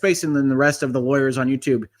here in this space and then the rest of the lawyers on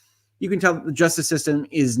YouTube, you can tell that the justice system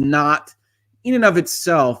is not, in and of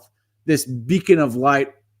itself, this beacon of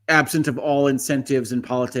light, absent of all incentives in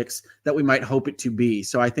politics that we might hope it to be.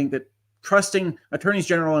 So I think that trusting attorneys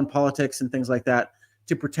general in politics and things like that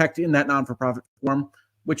to protect in that non-for-profit form,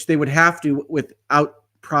 which they would have to without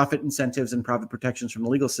profit incentives and profit protections from the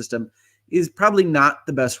legal system, is probably not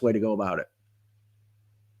the best way to go about it.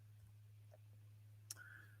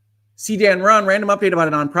 C. Dan Run, random update about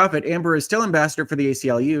a nonprofit. Amber is still ambassador for the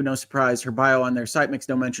ACLU. No surprise. Her bio on their site makes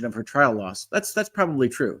no mention of her trial loss. That's probably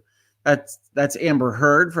true. That's Amber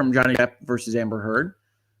Heard from Johnny Depp versus Amber Heard.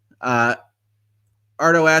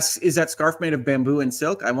 Ardo asks, is that scarf made of bamboo and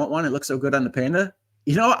silk? I want one. It looks so good on the panda.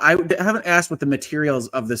 I haven't asked what the materials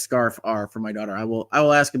of the scarf are for my daughter. I will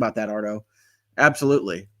ask about that, Ardo.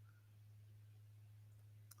 Absolutely.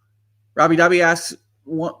 Robbie Dobby asks,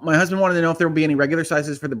 my husband wanted to know if there will be any regular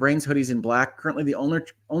sizes for the Brains hoodies in black. Currently, the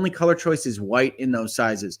only color choice is white in those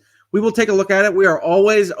sizes. We will take a look at it. We are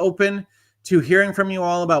always open to hearing from you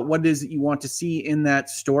all about what it is that you want to see in that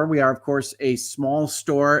store. We are, of course, a small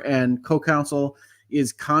store, and co-counsel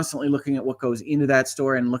is constantly looking at what goes into that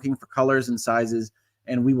store and looking for colors and sizes,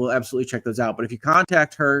 and we will absolutely check those out. But if you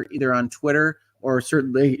contact her either on Twitter or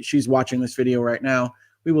certainly she's watching this video right now,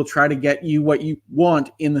 we will try to get you what you want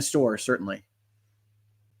in the store, certainly.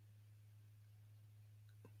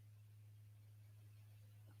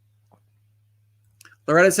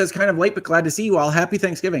 Loretta says, kind of late, but glad to see you all. Happy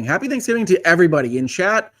Thanksgiving. Happy Thanksgiving to everybody in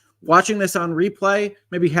chat, watching this on replay.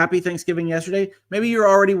 Maybe happy Thanksgiving yesterday. Maybe you're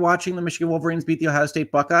already watching the Michigan Wolverines beat the Ohio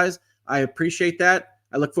State Buckeyes. I appreciate that.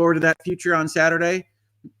 I look forward to that future on Saturday.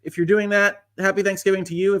 If you're doing that, happy Thanksgiving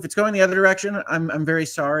to you. If it's going the other direction, I'm very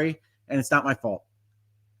sorry, and it's not my fault.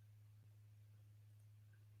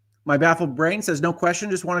 My baffled brain says, no question,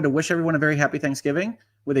 just wanted to wish everyone a very happy Thanksgiving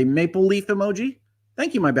with a maple leaf emoji.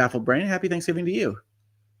 Thank you, my baffled brain. Happy Thanksgiving to you.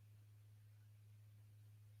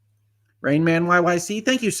 Rainman YYC,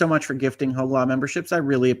 thank you so much for gifting Hoglaw memberships. I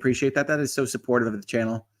really appreciate that. That is so supportive of the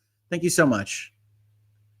channel. Thank you so much.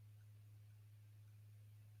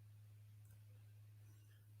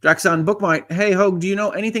 Draxon Bookmite, hey, Hogue, do you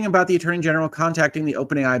know anything about the Attorney General contacting the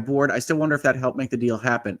OpenAI board? I still wonder if that helped make the deal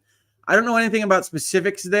happen. I don't know anything about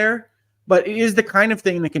specifics there, but it is the kind of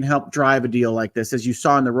thing that can help drive a deal like this. As you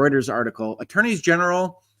saw in the Reuters article, attorneys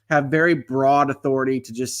general have very broad authority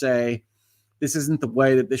to just say, this isn't the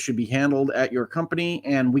way that this should be handled at your company,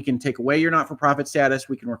 and we can take away your not-for-profit status.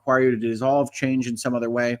 We can require you to dissolve, change in some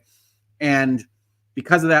other way. And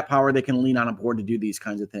because of that power, they can lean on a board to do these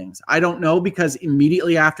kinds of things. I don't know, because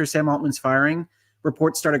immediately after Sam Altman's firing,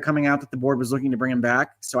 reports started coming out that the board was looking to bring him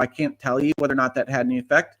back. So I can't tell you whether or not that had any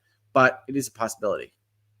effect, but it is a possibility.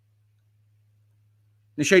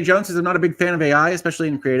 Nishay Jones says, I'm not a big fan of AI, especially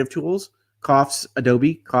in creative tools. Coughs,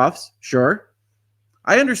 Adobe, coughs, sure.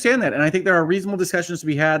 I understand that, and I think there are reasonable discussions to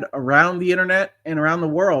be had around the internet and around the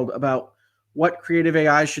world about what creative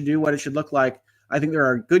AI should do, what it should look like. I think there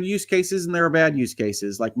are good use cases and there are bad use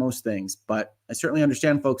cases, like most things, but I certainly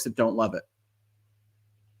understand folks that don't love it.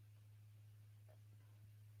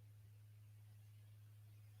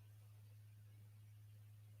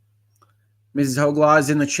 Mrs. Hoglaw is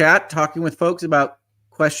in the chat talking with folks about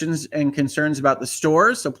questions and concerns about the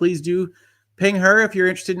stores, so please do ping her if you're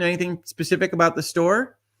interested in anything specific about the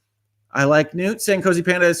store. I like Newt saying Cozy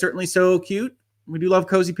Panda is certainly so cute. We do love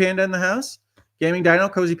Cozy Panda in the house. Gaming Dino,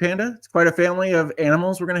 Cozy Panda. It's quite a family of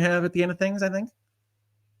animals we're going to have at the end of things, I think.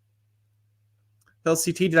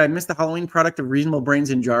 LCT, did I miss the Halloween product of reasonable brains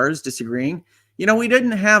in jars? Disagreeing. We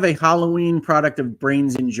didn't have a Halloween product of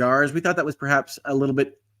brains in jars. We thought that was perhaps a little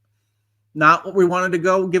bit not what we wanted to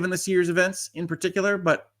go, given this year's events in particular,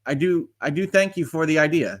 but I do thank you for the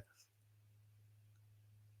idea.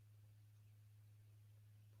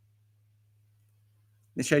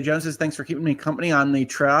 Nishay Jones says, thanks for keeping me company on the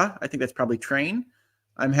tra. I think that's probably train.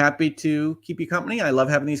 I'm happy to keep you company. I love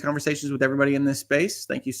having these conversations with everybody in this space.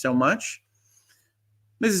 Thank you so much.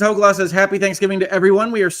 Mrs. Hoglaw says, happy Thanksgiving to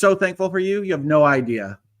everyone. We are so thankful for you. You have no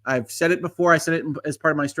idea. I've said it before. I said it as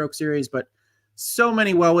part of my stroke series, but so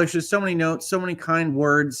many well wishes, so many notes, so many kind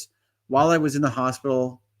words while I was in the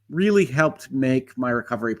hospital really helped make my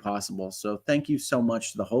recovery possible. So thank you so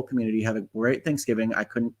much to the whole community. Have a great Thanksgiving. I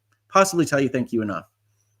couldn't possibly tell you thank you enough.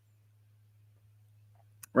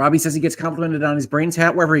 Robbie says he gets complimented on his Brains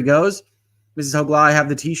hat wherever he goes. Mrs. Hoglaw, I have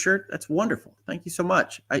the t-shirt. That's wonderful. Thank you so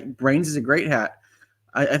much. Brains is a great hat.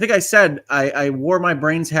 I think I said I wore my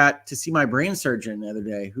Brains hat to see my brain surgeon the other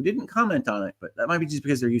day, who didn't comment on it, but that might be just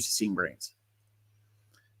because they're used to seeing brains.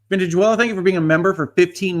 Vintage Willow, thank you for being a member for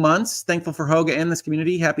 15 months. Thankful for Hoga and this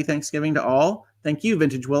community. Happy Thanksgiving to all. Thank you,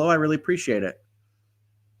 Vintage Willow. I really appreciate it.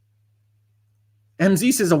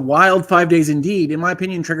 MZ says, a wild 5 days indeed. In my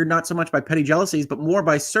opinion, triggered not so much by petty jealousies, but more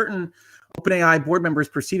by certain OpenAI board members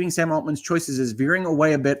perceiving Sam Altman's choices as veering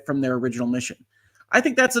away a bit from their original mission. I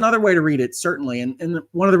think that's another way to read it, certainly. And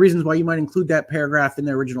one of the reasons why you might include that paragraph in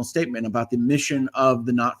their original statement about the mission of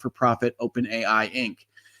the not-for-profit OpenAI Inc.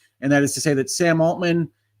 And that is to say that Sam Altman,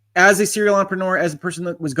 as a serial entrepreneur, as a person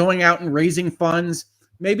that was going out and raising funds,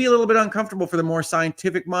 maybe a little bit uncomfortable for the more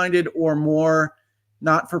scientific-minded or more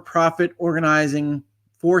not-for-profit organizing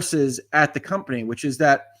forces at the company, which is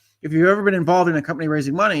that if you've ever been involved in a company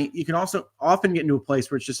raising money, you can also often get into a place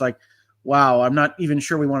where it's just like, wow, I'm not even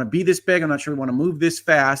sure we want to be this big. I'm not sure we want to move this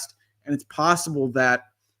fast. And it's possible that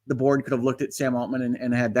the board could have looked at Sam Altman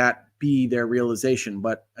and had that be their realization.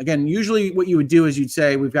 But again, usually what you would do is you'd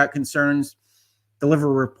say, we've got concerns, deliver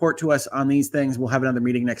a report to us on these things. We'll have another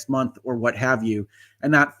meeting next month or what have you,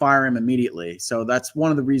 and not fire him immediately. So that's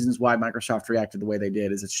one of the reasons why Microsoft reacted the way they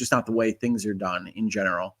did, is it's just not the way things are done in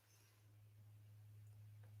general.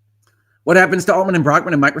 What happens to Altman and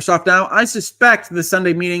Brockman and Microsoft now? I suspect the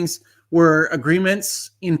Sunday meetings were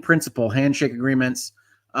agreements in principle, handshake agreements,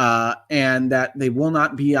 and that they will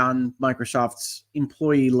not be on Microsoft's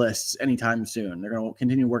employee lists anytime soon. They're going to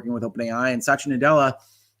continue working with OpenAI, and Satya Nadella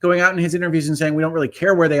going out in his interviews and saying we don't really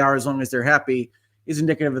care where they are as long as they're happy is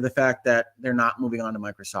indicative of the fact that they're not moving on to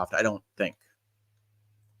Microsoft, I don't think.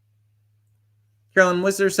 Carolyn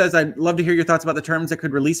Whistler says, I'd love to hear your thoughts about the terms that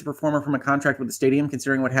could release a performer from a contract with the stadium,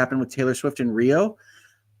 considering what happened with Taylor Swift in Rio.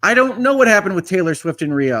 I don't know what happened with Taylor Swift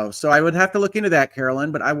in Rio, so I would have to look into that,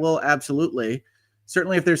 Carolyn, but I will absolutely.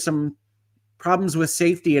 Certainly, if there's some problems with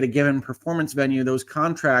safety at a given performance venue, those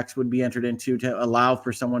contracts would be entered into to allow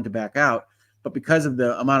for someone to back out. But because of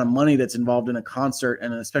the amount of money that's involved in a concert,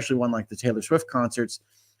 and especially one like the Taylor Swift concerts,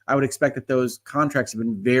 I would expect that those contracts have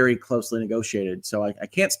been very closely negotiated. So I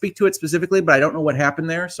can't speak to it specifically, but I don't know what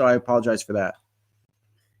happened there, so I apologize for that.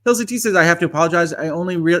 Hilsa T says, I have to apologize. I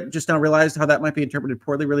only just now realized how that might be interpreted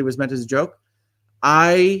poorly. Really was meant as a joke.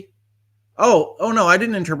 Oh no, I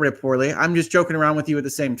didn't interpret it poorly. I'm just joking around with you at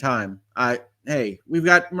the same time. Hey, we've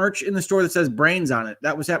got merch in the store that says brains on it.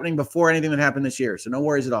 That was happening before anything that happened this year, so no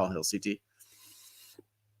worries at all, Hilsa T.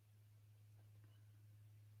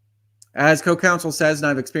 As co-counsel says, and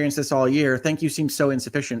I've experienced this all year, thank you seems so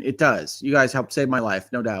insufficient. It does. You guys helped save my life,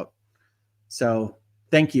 no doubt. So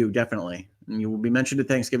thank you, definitely. And you will be mentioned at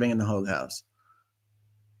Thanksgiving in the Hogue House.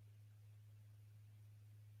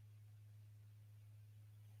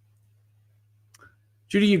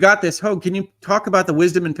 Judy, you got this. Hogue, can you talk about the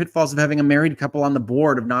wisdom and pitfalls of having a married couple on the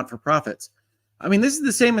board of not-for-profits? I mean, this is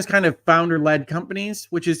the same as kind of founder-led companies,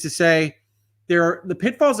 which is to say, there are the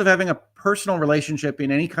pitfalls of having a personal relationship in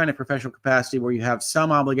any kind of professional capacity where you have some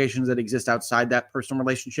obligations that exist outside that personal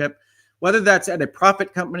relationship, whether that's at a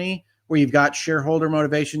profit company where you've got shareholder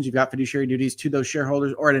motivations, you've got fiduciary duties to those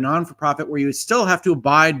shareholders, or at a non-for-profit where you still have to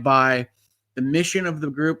abide by the mission of the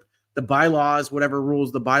group, the bylaws, whatever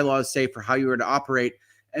rules the bylaws say for how you are to operate,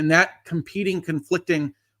 and that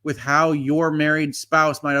conflicting with how your married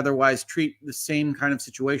spouse might otherwise treat the same kind of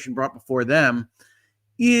situation brought before them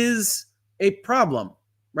is a problem,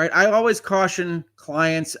 right? I always caution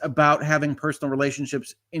clients about having personal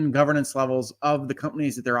relationships in governance levels of the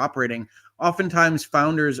companies that they're operating. Oftentimes,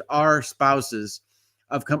 founders are spouses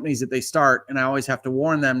of companies that they start, and I always have to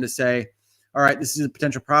warn them to say, all right, this is a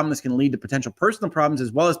potential problem. This can lead to potential personal problems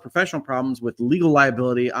as well as professional problems with legal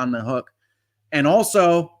liability on the hook. And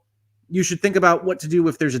also, you should think about what to do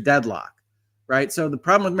if there's a deadlock, right? So the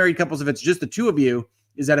problem with married couples, if it's just the two of you,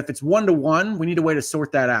 is that if it's 1-to-1, we need a way to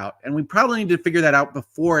sort that out. And we probably need to figure that out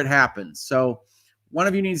before it happens. So one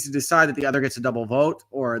of you needs to decide that the other gets a double vote,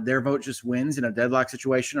 or their vote just wins in a deadlock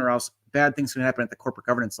situation, or else bad things can happen at the corporate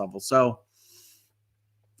governance level. So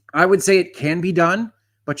I would say it can be done,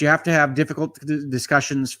 but you have to have difficult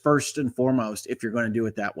discussions first and foremost if you're going to do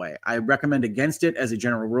it that way. I recommend against it as a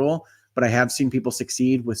general rule, but I have seen people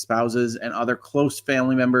succeed with spouses and other close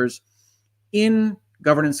family members in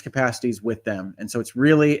governance capacities with them. And so it's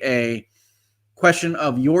really a question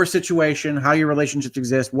of your situation, how your relationships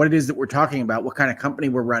exist, what it is that we're talking about, what kind of company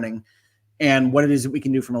we're running, and what it is that we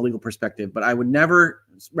can do from a legal perspective. But I would never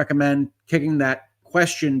recommend kicking that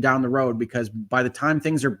question down the road, because by the time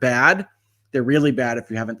things are bad, they're really bad if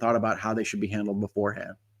you haven't thought about how they should be handled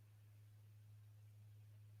beforehand.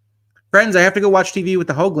 Friends, I have to go watch TV with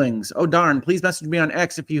the Hoaglings. Oh, darn. Please message me on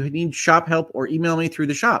X if you need shop help, or email me through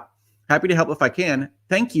the shop. Happy to help if I can.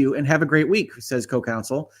 Thank you, and have a great week, says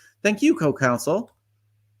co-counsel. Thank you, co-counsel.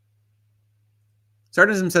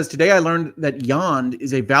 Sardinism says, today I learned that yawned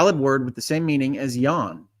is a valid word with the same meaning as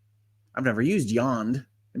yawn. I've never used yawned.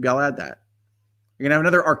 Maybe I'll add that. You're going to have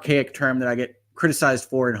another archaic term that I get criticized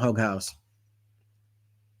for in Hogue House.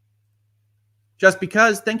 Just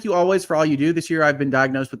because, thank you always for all you do. This year I've been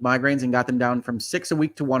diagnosed with migraines and got them down from 6 a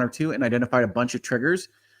week to 1 or 2 and identified a bunch of triggers.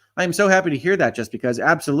 I am so happy to hear that, just because.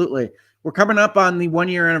 Absolutely. We're coming up on the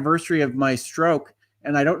 1-year anniversary of my stroke,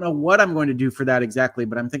 and I don't know what I'm going to do for that exactly,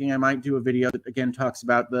 but I'm thinking I might do a video that, again, talks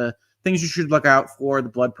about the things you should look out for, the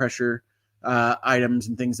blood pressure items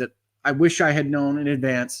and things that I wish I had known in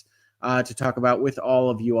advance to talk about with all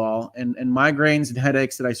of you all. And migraines and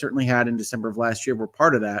headaches that I certainly had in December of last year were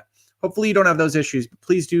part of that. Hopefully you don't have those issues, but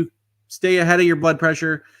please do stay ahead of your blood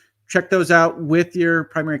pressure. Check those out with your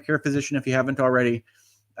primary care physician if you haven't already.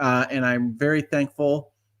 And I'm very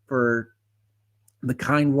thankful for the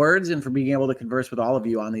kind words and for being able to converse with all of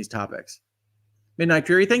you on these topics. Midnight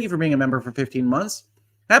Fury, thank you for being a member for 15 months.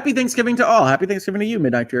 Happy Thanksgiving to all. Happy Thanksgiving to you,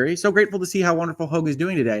 Midnight Fury. So grateful to see how wonderful Hogue is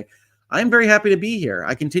doing today. I'm very happy to be here.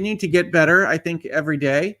 I continue to get better, I think, every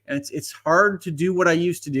day. And it's hard to do what I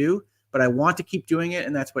used to do, but I want to keep doing it,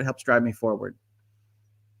 and that's what helps drive me forward.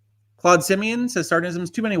 Claude Simeon says, Sardinism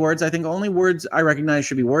is too many words. I think only words I recognize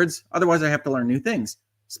should be words. Otherwise, I have to learn new things.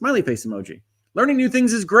 Smiley face emoji. Learning new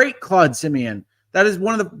things is great, Claude Simeon. That is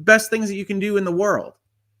one of the best things that you can do in the world.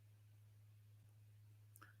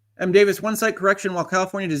 M. Davis, one site correction. While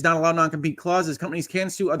California does not allow non-compete clauses, companies can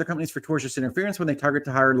sue other companies for tortious interference when they target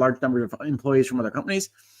to hire large numbers of employees from other companies.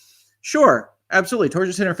 Sure, absolutely.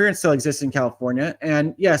 Tortious interference still exists in California.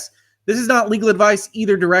 And yes, this is not legal advice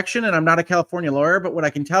either direction, and I'm not a California lawyer, but what I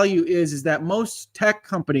can tell you is that most tech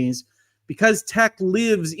companies, because tech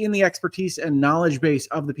lives in the expertise and knowledge base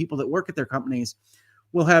of the people that work at their companies,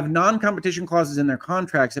 will have non-competition clauses in their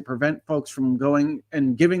contracts that prevent folks from going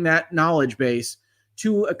and giving that knowledge base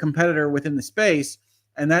to a competitor within the space.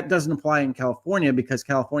 And that doesn't apply in California, because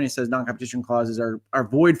California says non-competition clauses are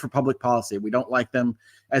void for public policy. We don't like them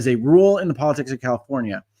as a rule in the politics of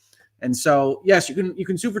California. And so, yes, you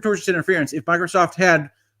can sue for tortious interference. If Microsoft had,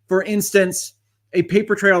 for instance, a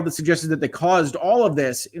paper trail that suggested that they caused all of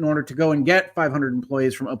this in order to go and get 500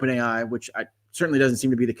 employees from OpenAI, which certainly doesn't seem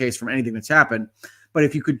to be the case from anything that's happened. But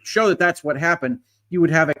if you could show that that's what happened, you would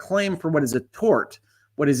have a claim for what is a tort,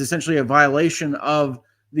 what is essentially a violation of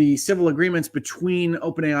the civil agreements between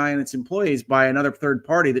OpenAI and its employees by another third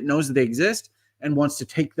party that knows that they exist and wants to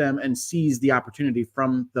take them and seize the opportunity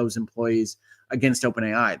from those employees against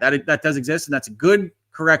OpenAI. That does exist, and that's a good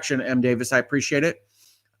correction, M. Davis. I appreciate it.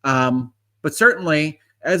 But certainly,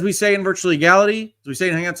 as we say in Virtual Legality, as we say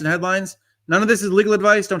in Hangouts and Headlines, none of this is legal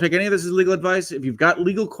advice. Don't take any of this as legal advice. If you've got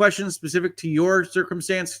legal questions specific to your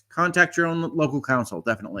circumstance, contact your own local counsel,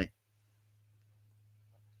 definitely.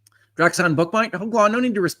 Draxon Bookmite, no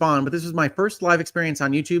need to respond, but this was my first live experience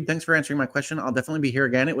on YouTube. Thanks for answering my question. I'll definitely be here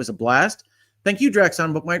again. It was a blast. Thank you,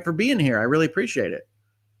 Draxon Bookmite, for being here. I really appreciate it.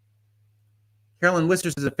 Carolyn Wister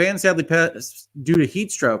says a fan sadly passed due to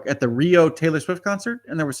heat stroke at the Rio Taylor Swift concert,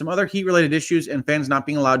 and there were some other heat-related issues and fans not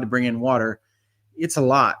being allowed to bring in water. It's a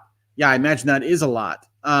lot. Yeah, I imagine that is a lot.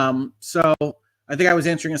 So I think I was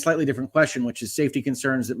answering a slightly different question, which is safety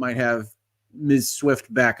concerns that might have Ms.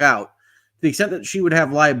 Swift back out. To the extent that she would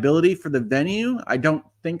have liability for the venue, I don't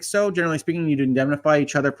think so. Generally speaking, you'd indemnify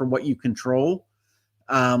each other for what you control.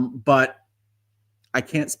 But I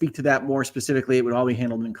can't speak to that more specifically. It would all be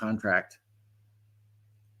handled in contract.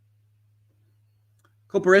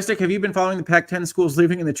 Coparistic, have you been following the Pac-10 schools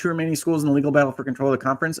leaving and the two remaining schools in the legal battle for control of the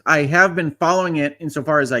conference? I have been following it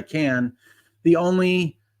insofar as I can. The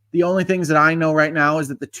only things that I know right now is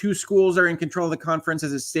that the two schools are in control of the conference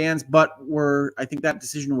as it stands, but I think that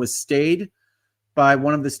decision was stayed by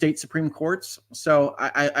one of the state Supreme Courts. So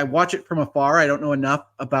I watch it from afar. I don't know enough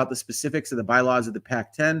about the specifics of the bylaws of the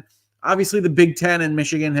Pac-10. Obviously, the Big Ten and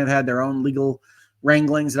Michigan have had their own legal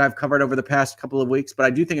wranglings that I've covered over the past couple of weeks, but I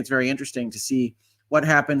do think it's very interesting to see what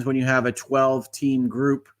happens when you have a 12-team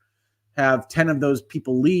group, have 10 of those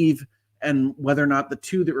people leave, and whether or not the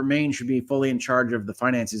two that remain should be fully in charge of the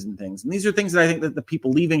finances and things. And these are things that I think that the people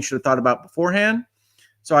leaving should have thought about beforehand.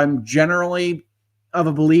 So I'm generally of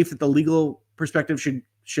a belief that the legal perspective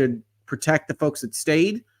should protect the folks that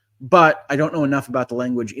stayed, but I don't know enough about the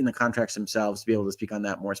language in the contracts themselves to be able to speak on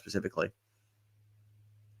that more specifically.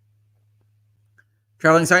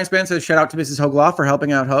 Traveling Science Man says, shout out to Mrs. Hoglaw for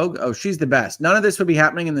helping out Hogue. Oh, she's the best. None of this would be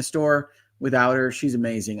happening in the store without her. She's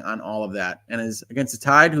amazing on all of that. And as Against the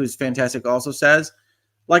Tide, who is fantastic, also says,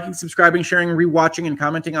 liking, subscribing, sharing, rewatching, and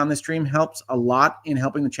commenting on this stream helps a lot in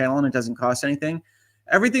helping the channel, and it doesn't cost anything.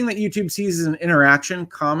 Everything that YouTube sees is an interaction,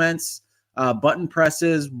 comments, button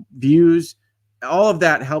presses, views. All of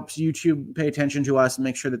that helps YouTube pay attention to us and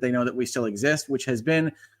make sure that they know that we still exist, which has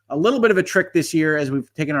been a little bit of a trick this year as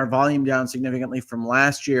we've taken our volume down significantly from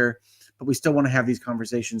last year, but we still want to have these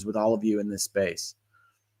conversations with all of you in this space.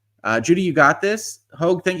 Judy, you got this.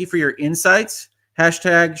 Hogue, thank you for your insights.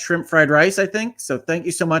 Hashtag shrimp fried rice, I think. So thank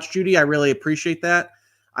you so much, Judy. I really appreciate that.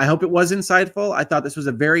 I hope it was insightful. I thought this was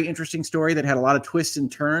a very interesting story that had a lot of twists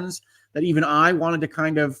and turns that even I wanted to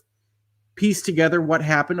kind of piece together what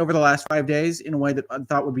happened over the last 5 days in a way that I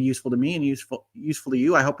thought would be useful to me and useful to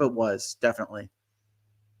you. I hope it was, definitely.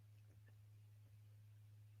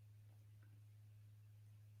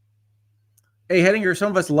 Hey, Hedinger, some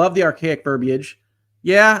of us love the archaic verbiage.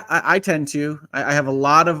 Yeah, I tend to. I have a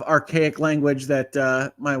lot of archaic language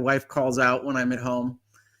that my wife calls out when I'm at home.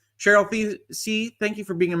 Cheryl C., thank you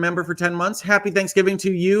for being a member for 10 months. Happy Thanksgiving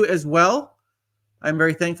to you as well. I'm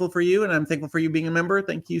very thankful for you, and I'm thankful for you being a member.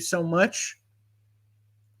 Thank you so much.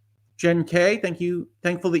 Jen K., thank you.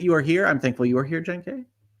 Thankful that you are here. I'm thankful you are here, Jen K.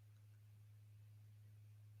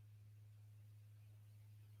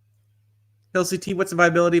 Hill CT, what's the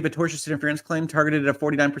viability of a tortious interference claim targeted at a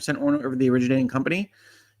 49% owner over the originating company?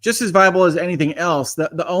 Just as viable as anything else.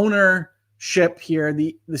 The ownership here,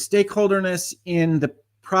 the stakeholderness in the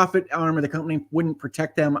profit arm of the company wouldn't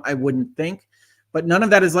protect them, I wouldn't think. But none of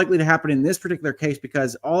that is likely to happen in this particular case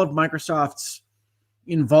because all of Microsoft's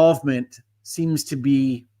involvement seems to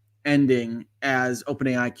be ending as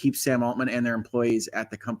OpenAI keeps Sam Altman and their employees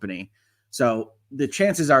at the company. So the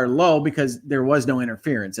chances are low because there was no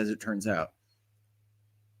interference, as it turns out.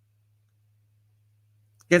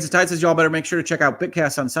 Against the Tide says y'all better make sure to check out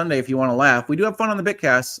Bitcast on Sunday if you want to laugh. We do have fun on the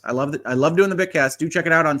Bitcast. I love doing the Bitcast. Do check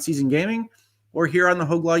it out on Season Gaming or here on the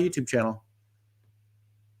Hoglaw YouTube channel.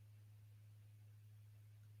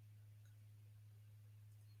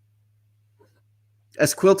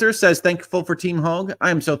 As Quilter says, thankful for Team Hogue. I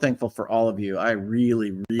am so thankful for all of you. I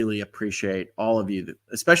really, really appreciate all of you,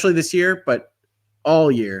 especially this year, but all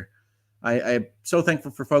year. I'm so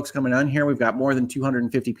thankful for folks coming on here. We've got more than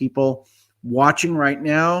 250 people watching right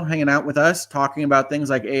now, hanging out with us, talking about things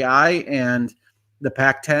like AI and the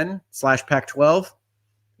Pac-10/Pac-12.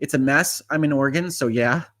 It's a mess. I'm in Oregon, so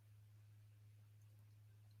yeah.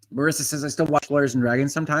 Marissa says, I still watch Lawyers and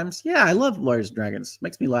Dragons sometimes. Yeah, I love Lawyers and Dragons.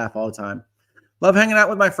 Makes me laugh all the time. Love hanging out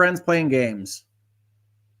with my friends playing games.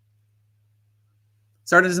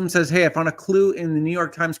 Sardism says, hey, I found a clue in the New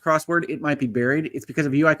York Times crossword. It might be buried. It's because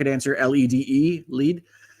of you. I could answer LEDE, lead.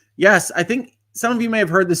 Yes, I think some of you may have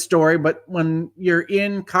heard this story, but when you're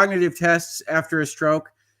in cognitive tests after a stroke,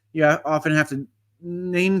 you often have to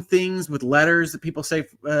name things with letters that people say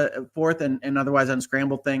forth and otherwise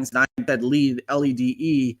unscramble things. And I said lead,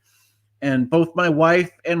 LEDE. And both my wife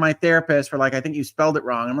and my therapist were like, I think you spelled it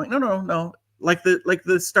wrong. I'm like, no. Like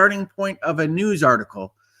the starting point of a news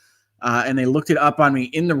article. And they looked it up on me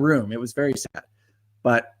in the room. It was very sad,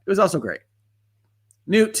 but it was also great.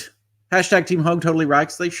 Newt, hashtag Team Hogue totally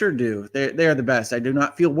rocks. They sure do. They are the best. I do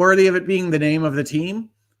not feel worthy of it being the name of the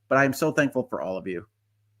team, but I am so thankful for all of you.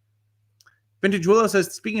 Vintage Willow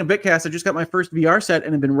says, speaking of Bitcast, I just got my first VR set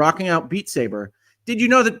and have been rocking out Beat Saber. Did you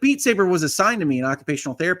know that Beat Saber was assigned to me in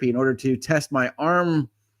occupational therapy in order to test my arm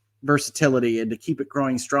versatility and to keep it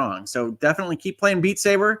growing strong? So definitely keep playing Beat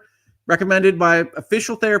Saber. Recommended by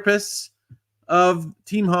official therapists of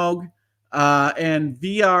Team Hogue. And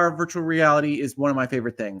VR, virtual reality, is one of my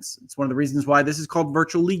favorite things. It's one of the reasons why this is called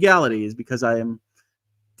virtual legality, is because I am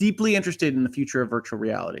deeply interested in the future of virtual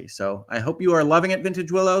reality. So I hope you are loving it,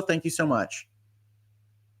 Vintage Willow. Thank you so much.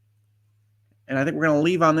 And I think we're going to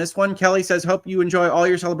leave on this one. Kelly says, hope you enjoy all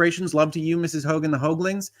your celebrations. Love to you, Mrs. Hogan, the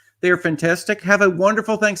Hoaglings. They are fantastic. Have a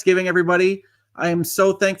wonderful Thanksgiving, everybody. I am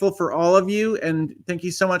so thankful for all of you. And thank you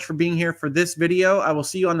so much for being here for this video. I will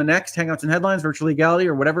see you on the next Hangouts and Headlines, Virtual Legality,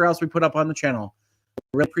 or whatever else we put up on the channel.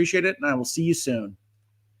 Really appreciate it. And I will see you soon.